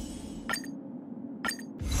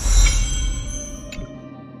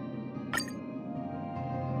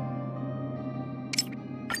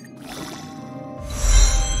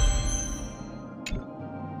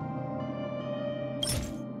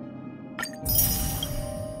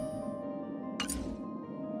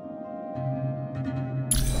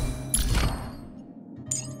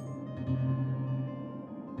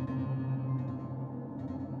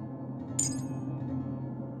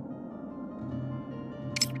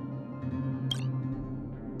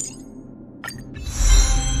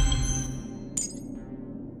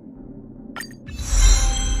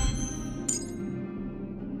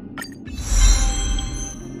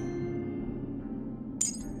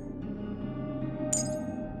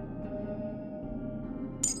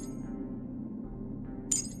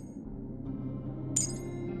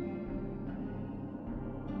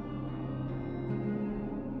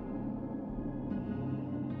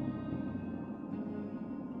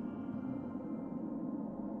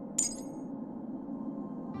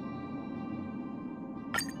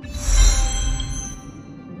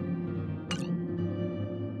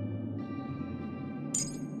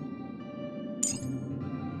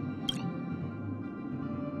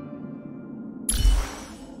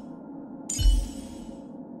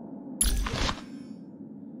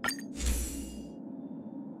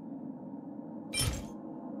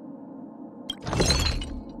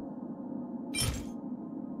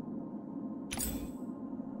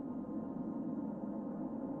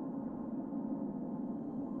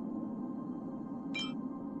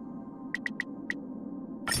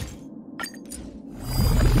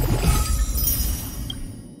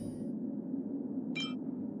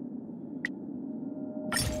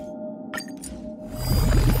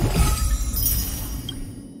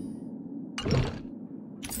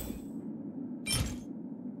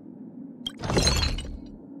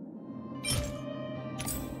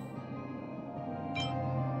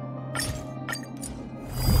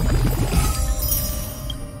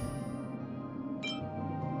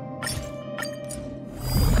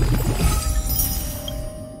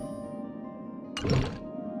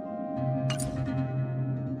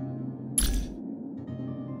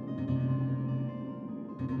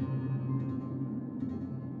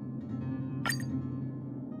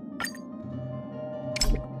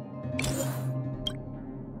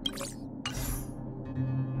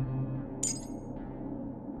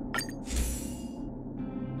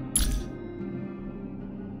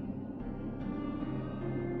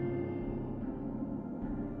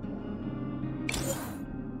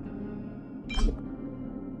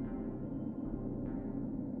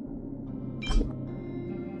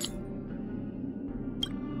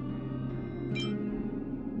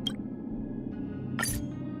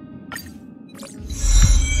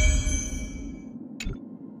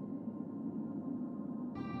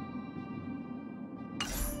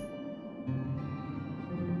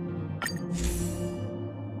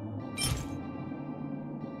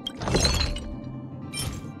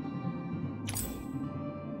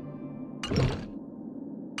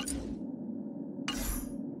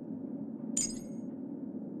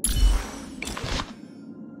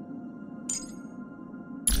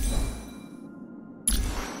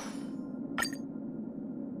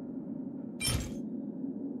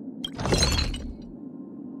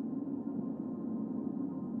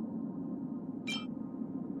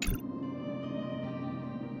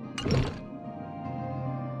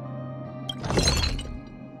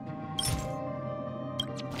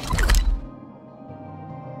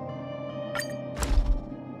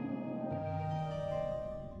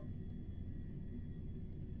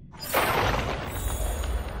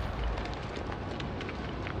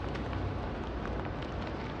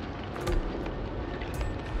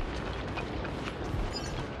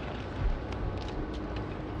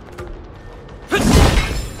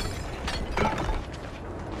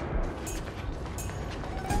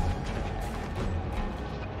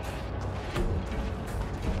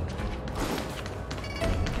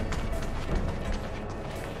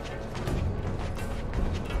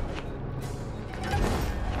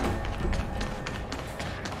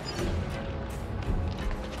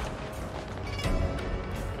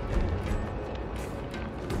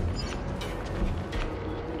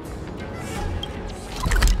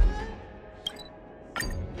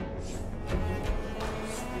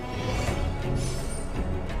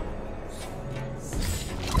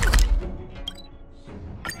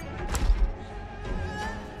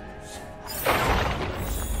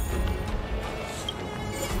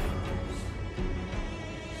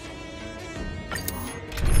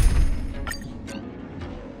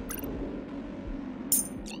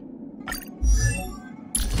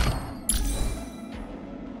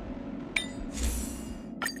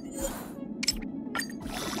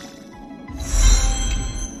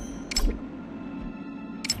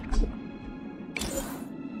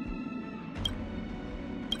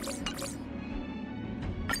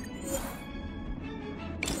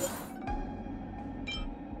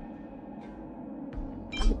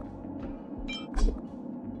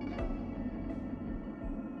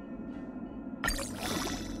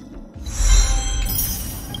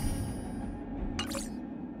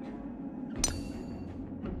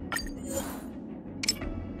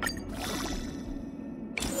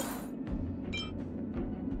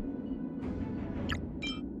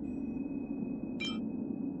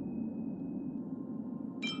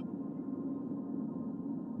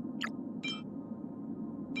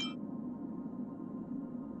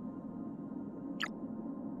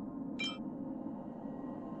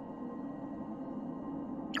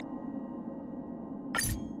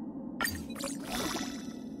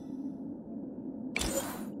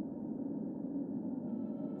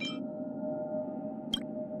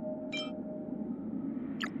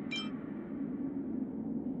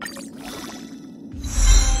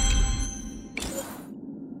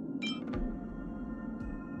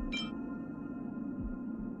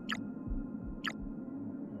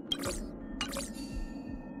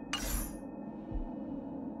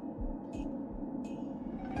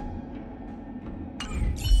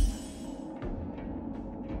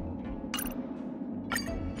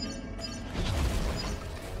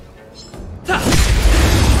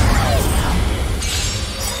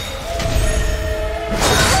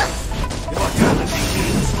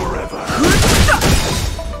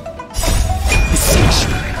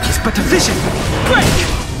 but a vision.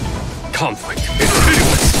 Break! Conflict is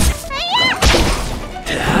pitiless.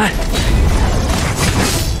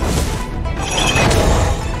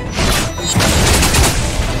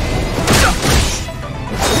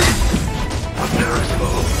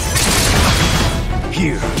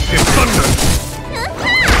 Here is thunder.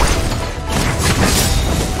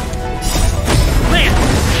 Land!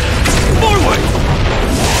 Forward!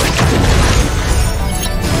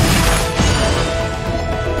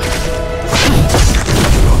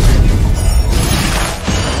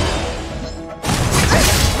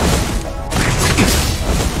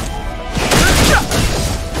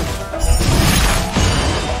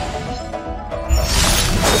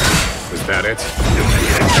 Was that it?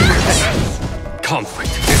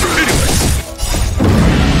 Conflict is pitiless.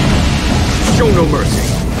 Show no mercy.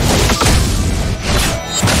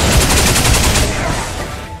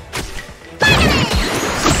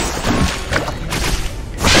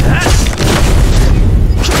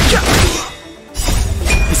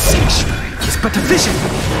 The sanctuary is but a vision.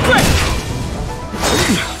 Break!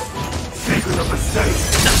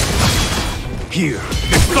 Here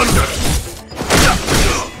is thunder.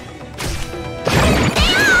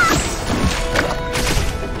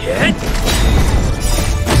 Hit!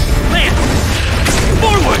 Land!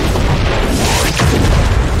 Forward!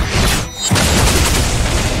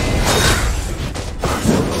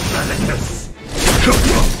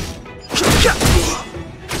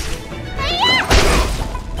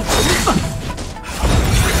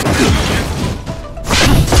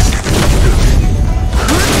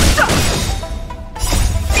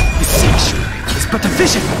 The sanctuary is but a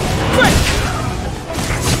vision. Break!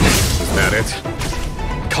 Was that it?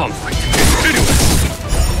 Conflict is pitiless.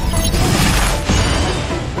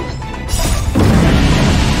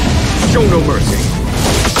 Show no mercy.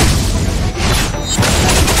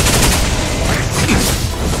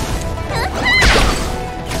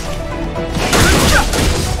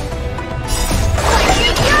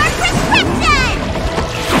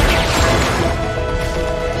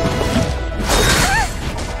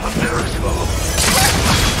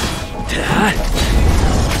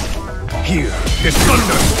 Here is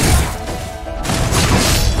thunder.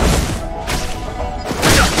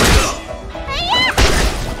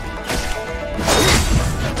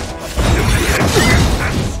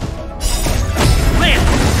 Land!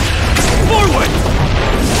 Forward!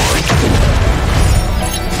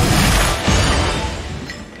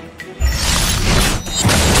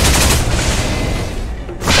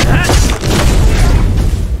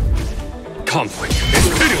 Conflict is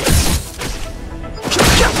pitiless.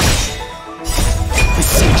 The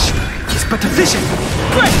sanctuary is but a vision.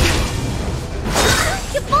 Break!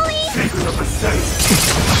 You bully!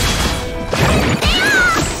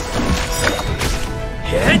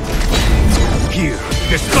 Hit! Here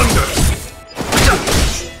is thunder.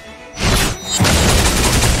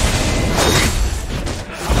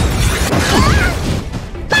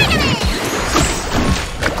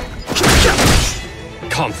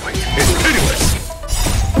 Conflict is pitiless.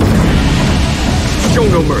 Show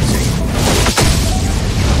no mercy.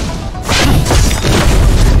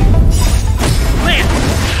 Land!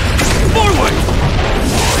 Forward!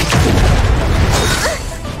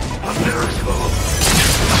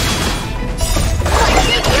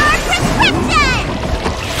 Your prescription!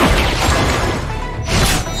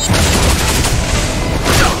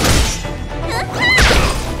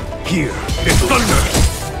 Here is thunder.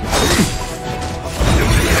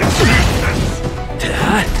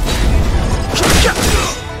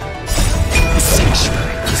 The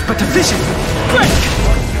sanctuary is but a vision. Break!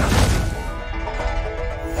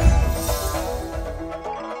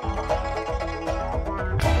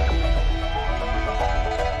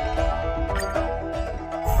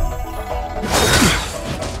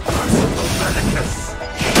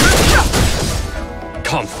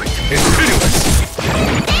 Conflict is pitiless.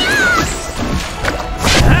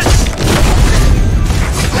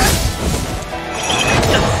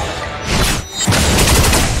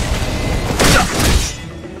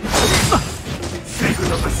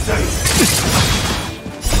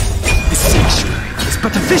 The sanctuary is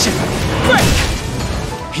but a vision. Break!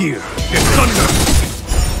 Here is thunder.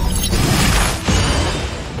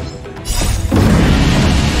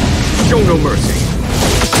 Show no mercy.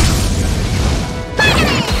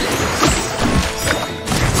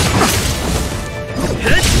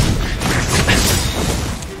 Hit!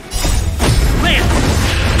 Land!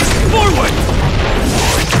 Forward!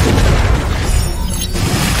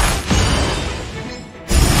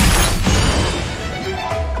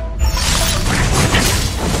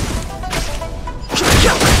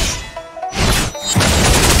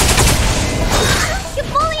 You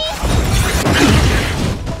bully!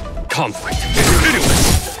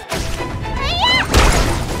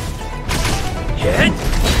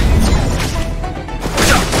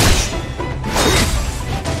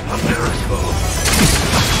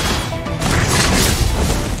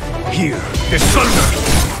 thunder!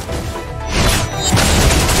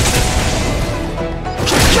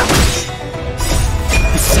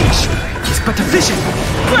 The sanctuary is but a vision!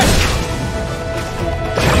 Break!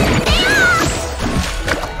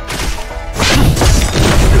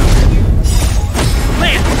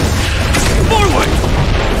 Land! Forward!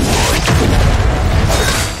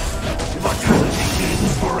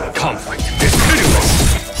 Conflict is pitiless!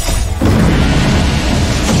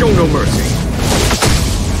 Show no mercy!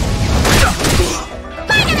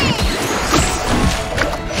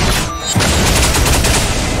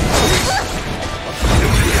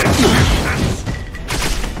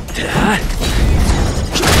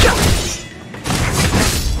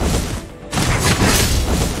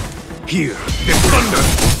 Here is thunder!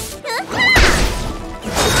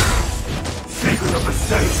 Sacred of the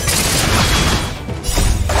saint!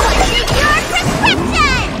 Your prescription!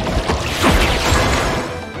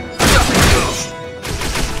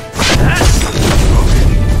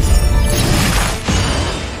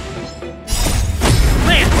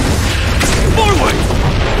 Land! Forward!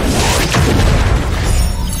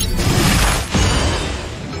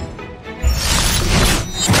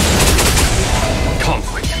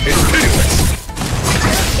 Conflict is pitiless!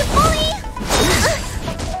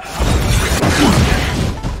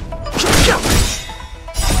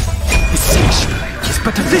 The sanctuary is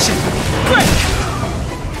but a vision! Break!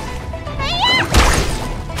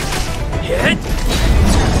 Hit!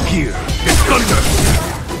 Here is thunder!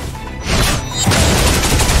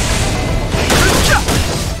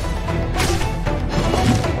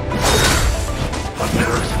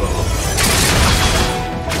 Thunder's foe!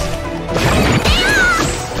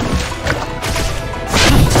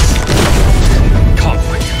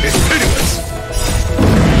 Conflict is pitiless!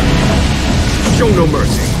 Show no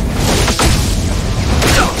mercy!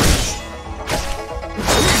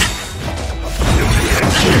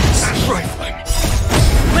 Trifling!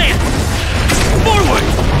 Land! Forward!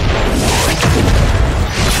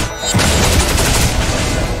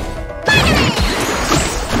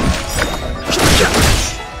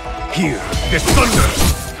 Here is thunder!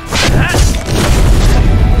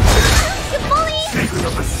 Sacred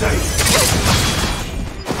of the saint!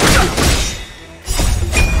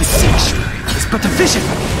 The sanctuary is but a vision!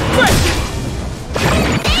 Break!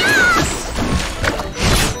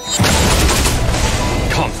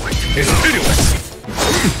 Conflict is pitiless!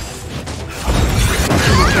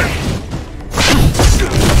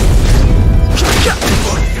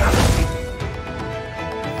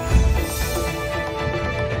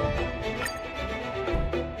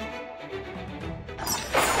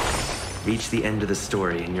 Reach the end of the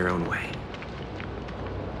story in your own way.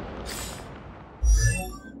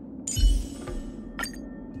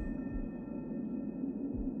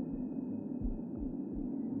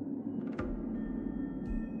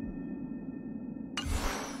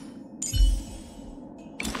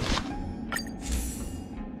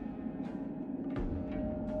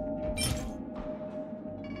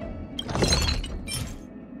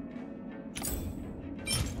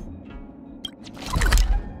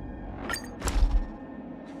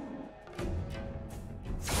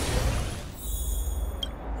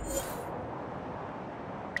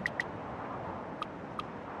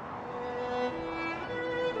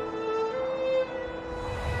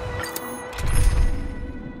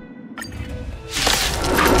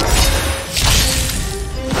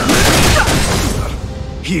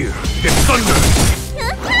 Here is thunder!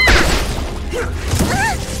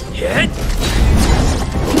 Hit!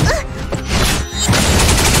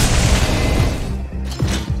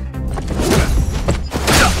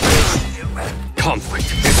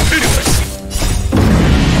 Conflict is pitiless!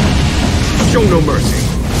 Show no mercy!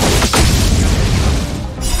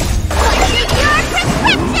 Your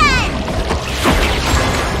prescription!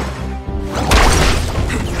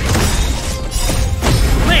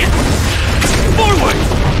 Land! Forward!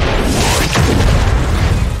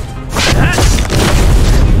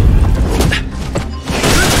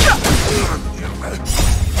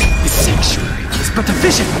 The sanctuary is but a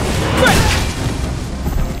vision! Break!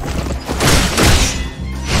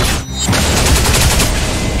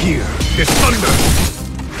 Here is thunder!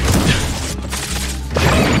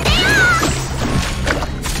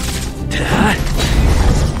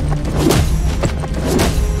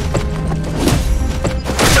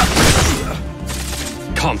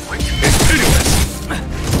 Conflict is pitiless!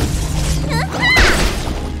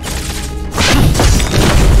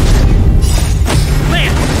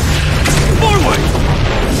 Land! Forward!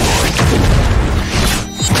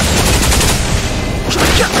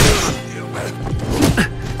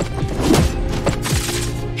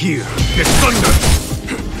 Here is thunder!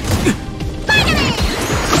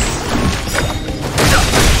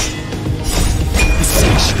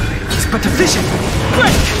 vision!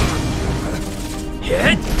 Break!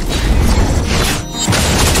 Hit!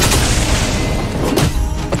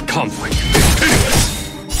 Conflict is pitiless!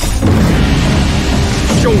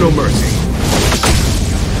 Show no mercy!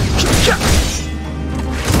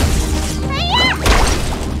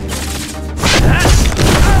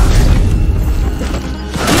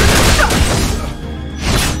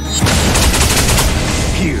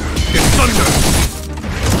 Here is thunder!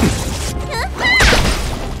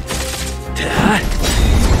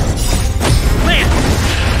 Land!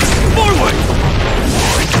 Forward!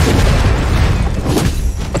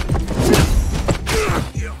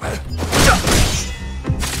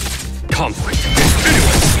 Conflict is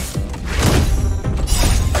pitiless!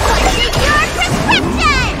 What's your prescription?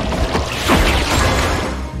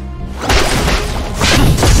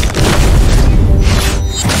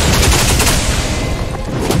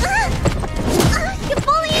 You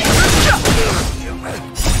bullying!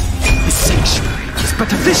 The sanctuary is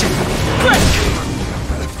but a vision! Break!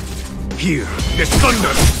 Here is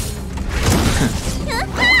thunder!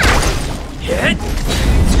 Hit!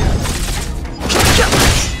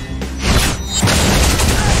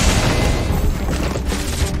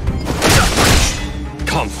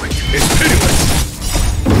 Conflict is pitiless!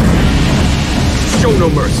 Show no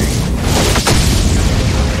mercy!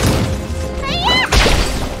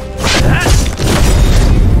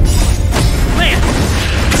 Land!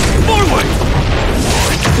 Forward!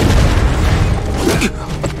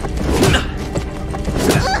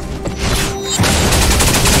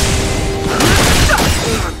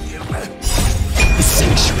 The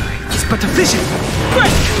sanctuary is but a vision!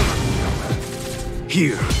 Break!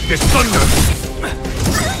 Here is thunder!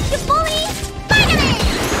 You bully! Spider-Man!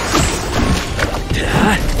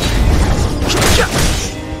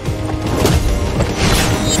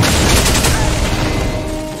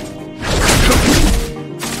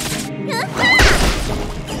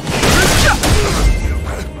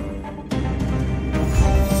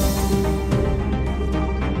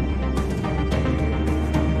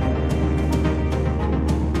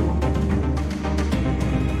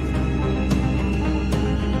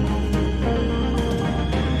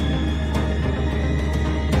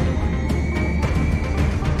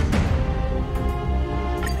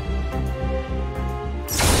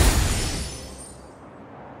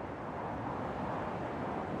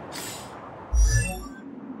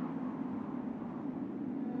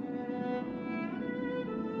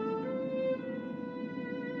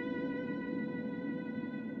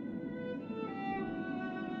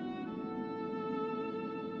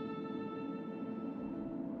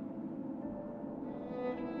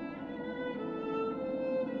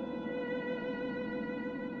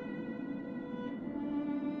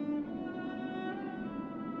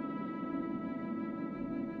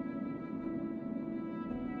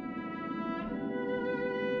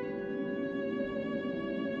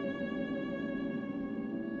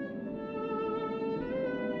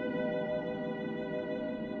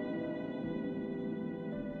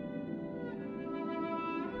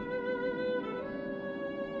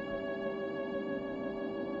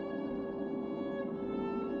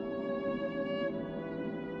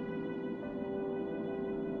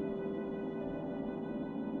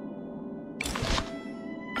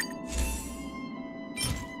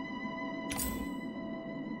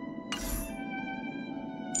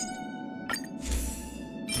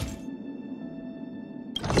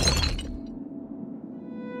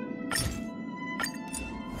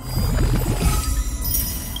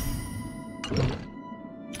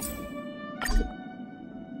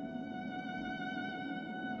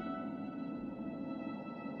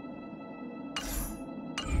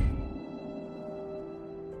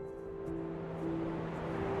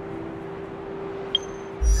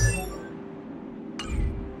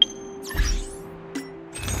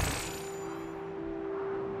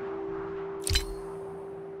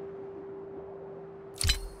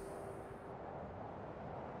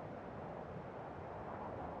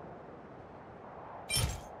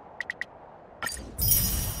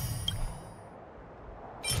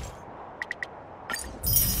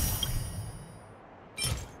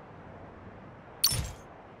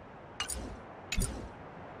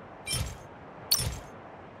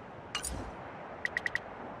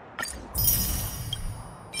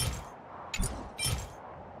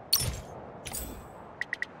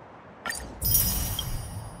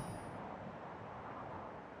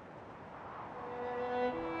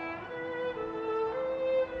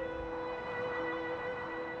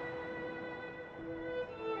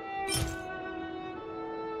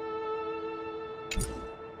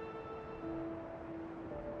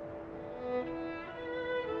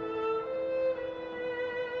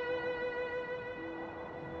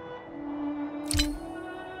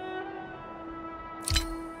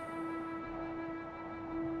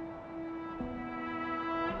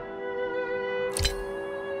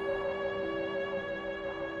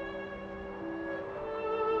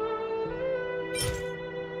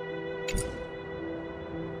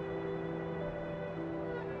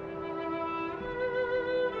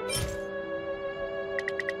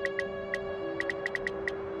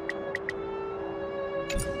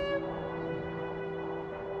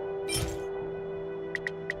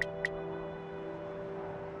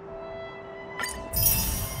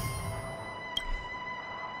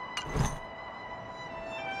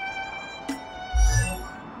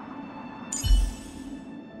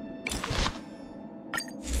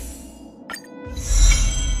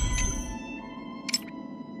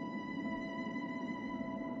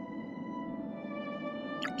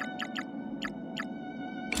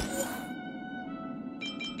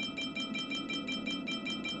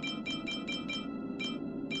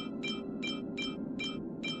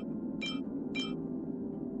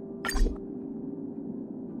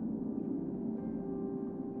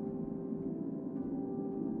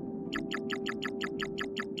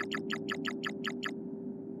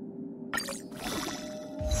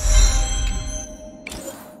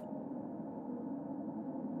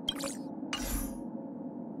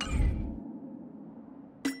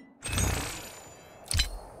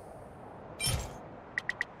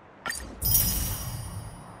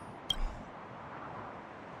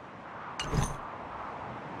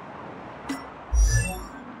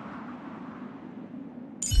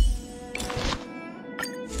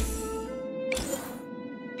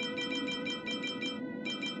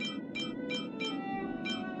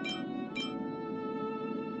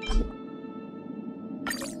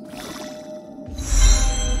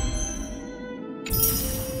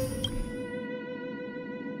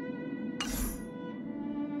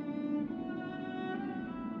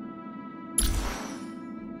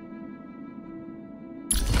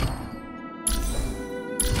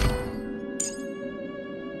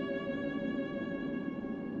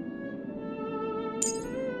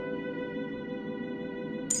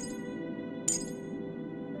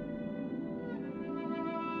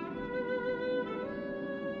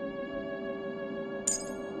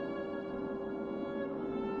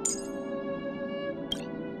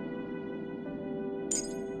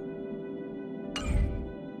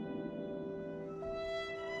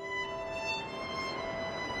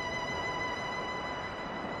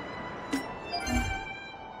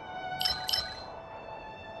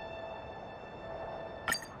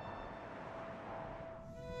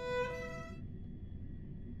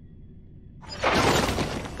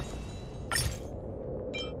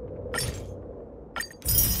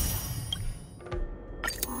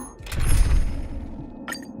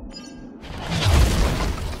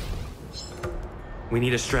 We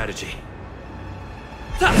need a strategy.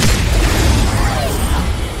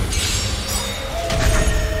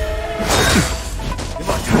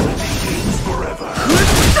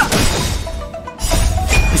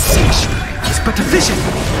 sanctuary is but a vision.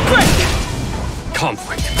 Break!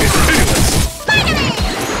 Conflict is pitiless.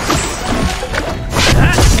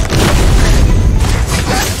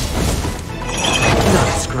 Not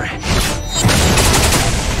a scratch.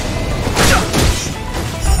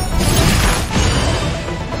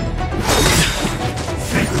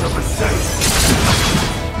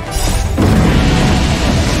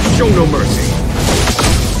 Show no mercy.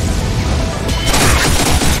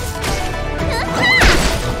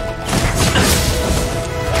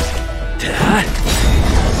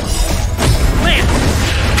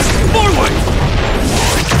 Forward!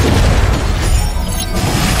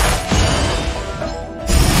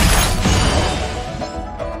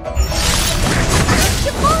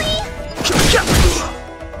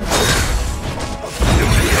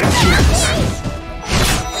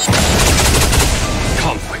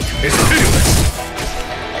 Conflict is pitiless.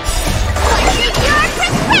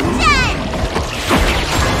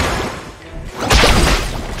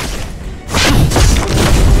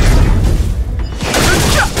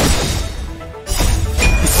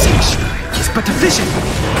 The sanctuary is but a vision.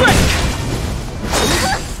 Break!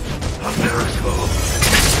 A miracle.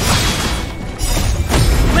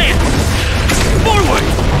 Forward!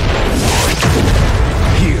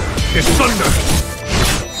 Here is thunder.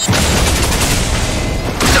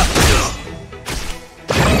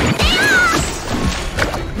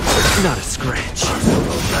 Not a scratch.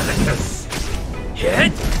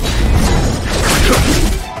 Hit!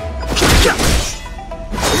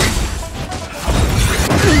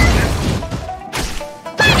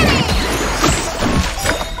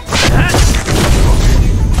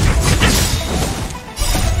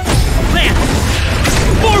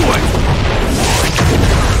 Forward!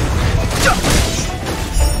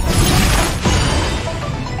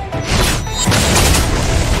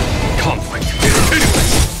 Conflict is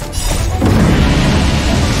pitiless.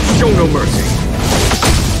 Show no mercy.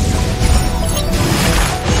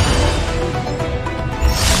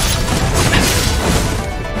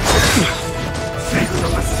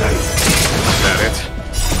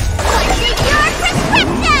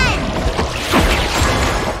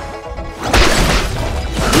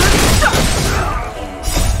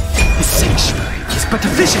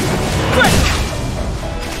 vision! Break!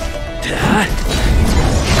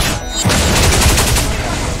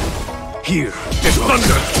 Here is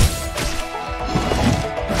thunder!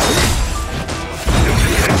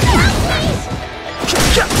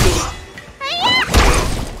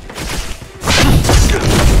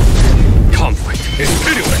 Conflict is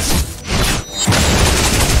pitiless!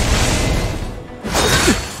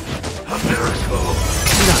 A miracle!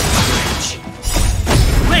 Not bridge.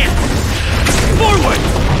 Land! Forward!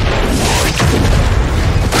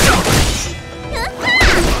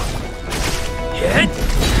 Hit!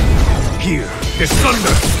 Here is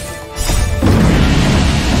thunder!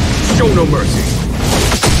 Show no mercy!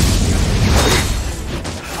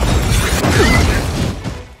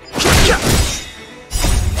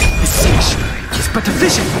 The sanctuary is but a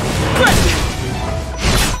vision! Break!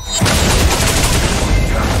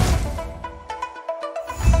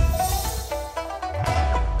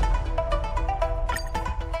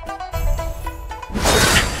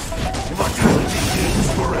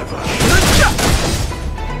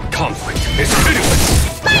 Conflict is pitiless!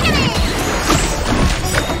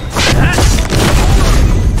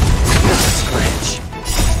 Scratch.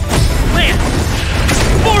 Land!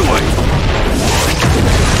 Forward!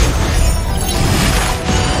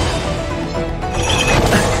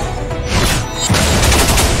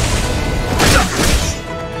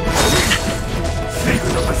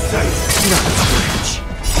 Secret of a safe! Not bridge.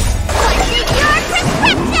 What's your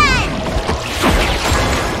prescription?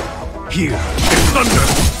 Here is thunder!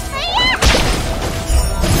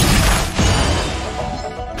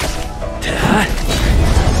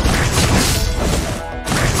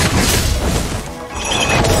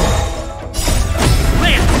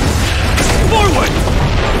 Land! Forward!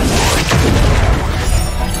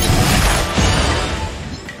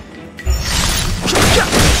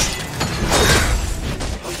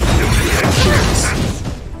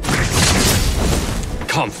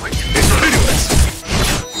 Conflict is pitiless!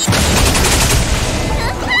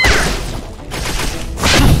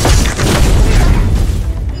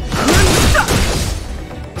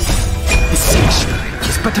 The sanctuary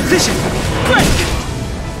is but a vision! Break!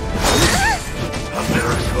 A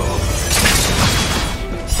miracle!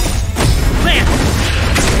 Land!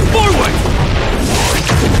 Forward!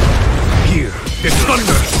 Here is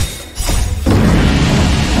thunder!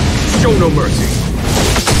 Show no mercy!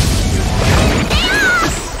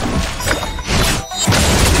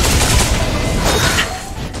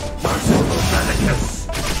 What's your prescription?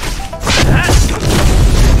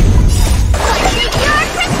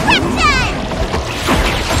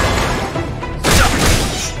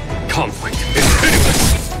 Conflict is pitiless!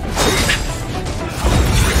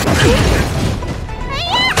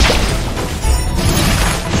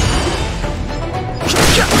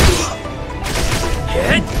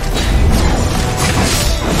 Hit!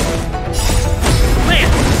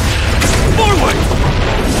 Land! Forward!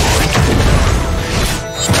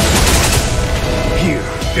 Here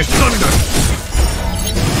is thunder!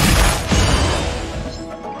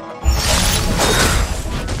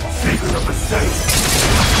 Secret of the safe!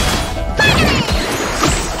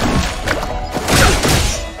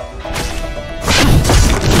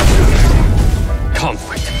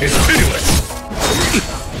 Conflict is pitiless!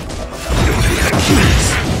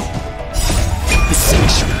 The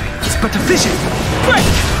sanctuary is but a vision! Break!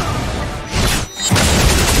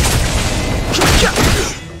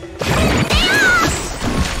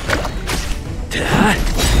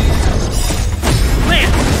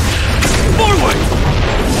 Land! Forward!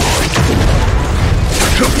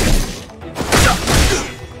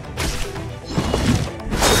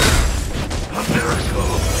 A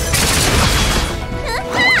miracle!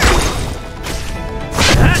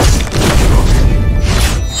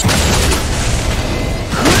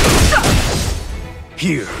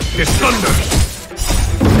 Here is thunder!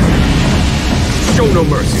 Show no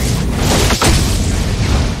mercy!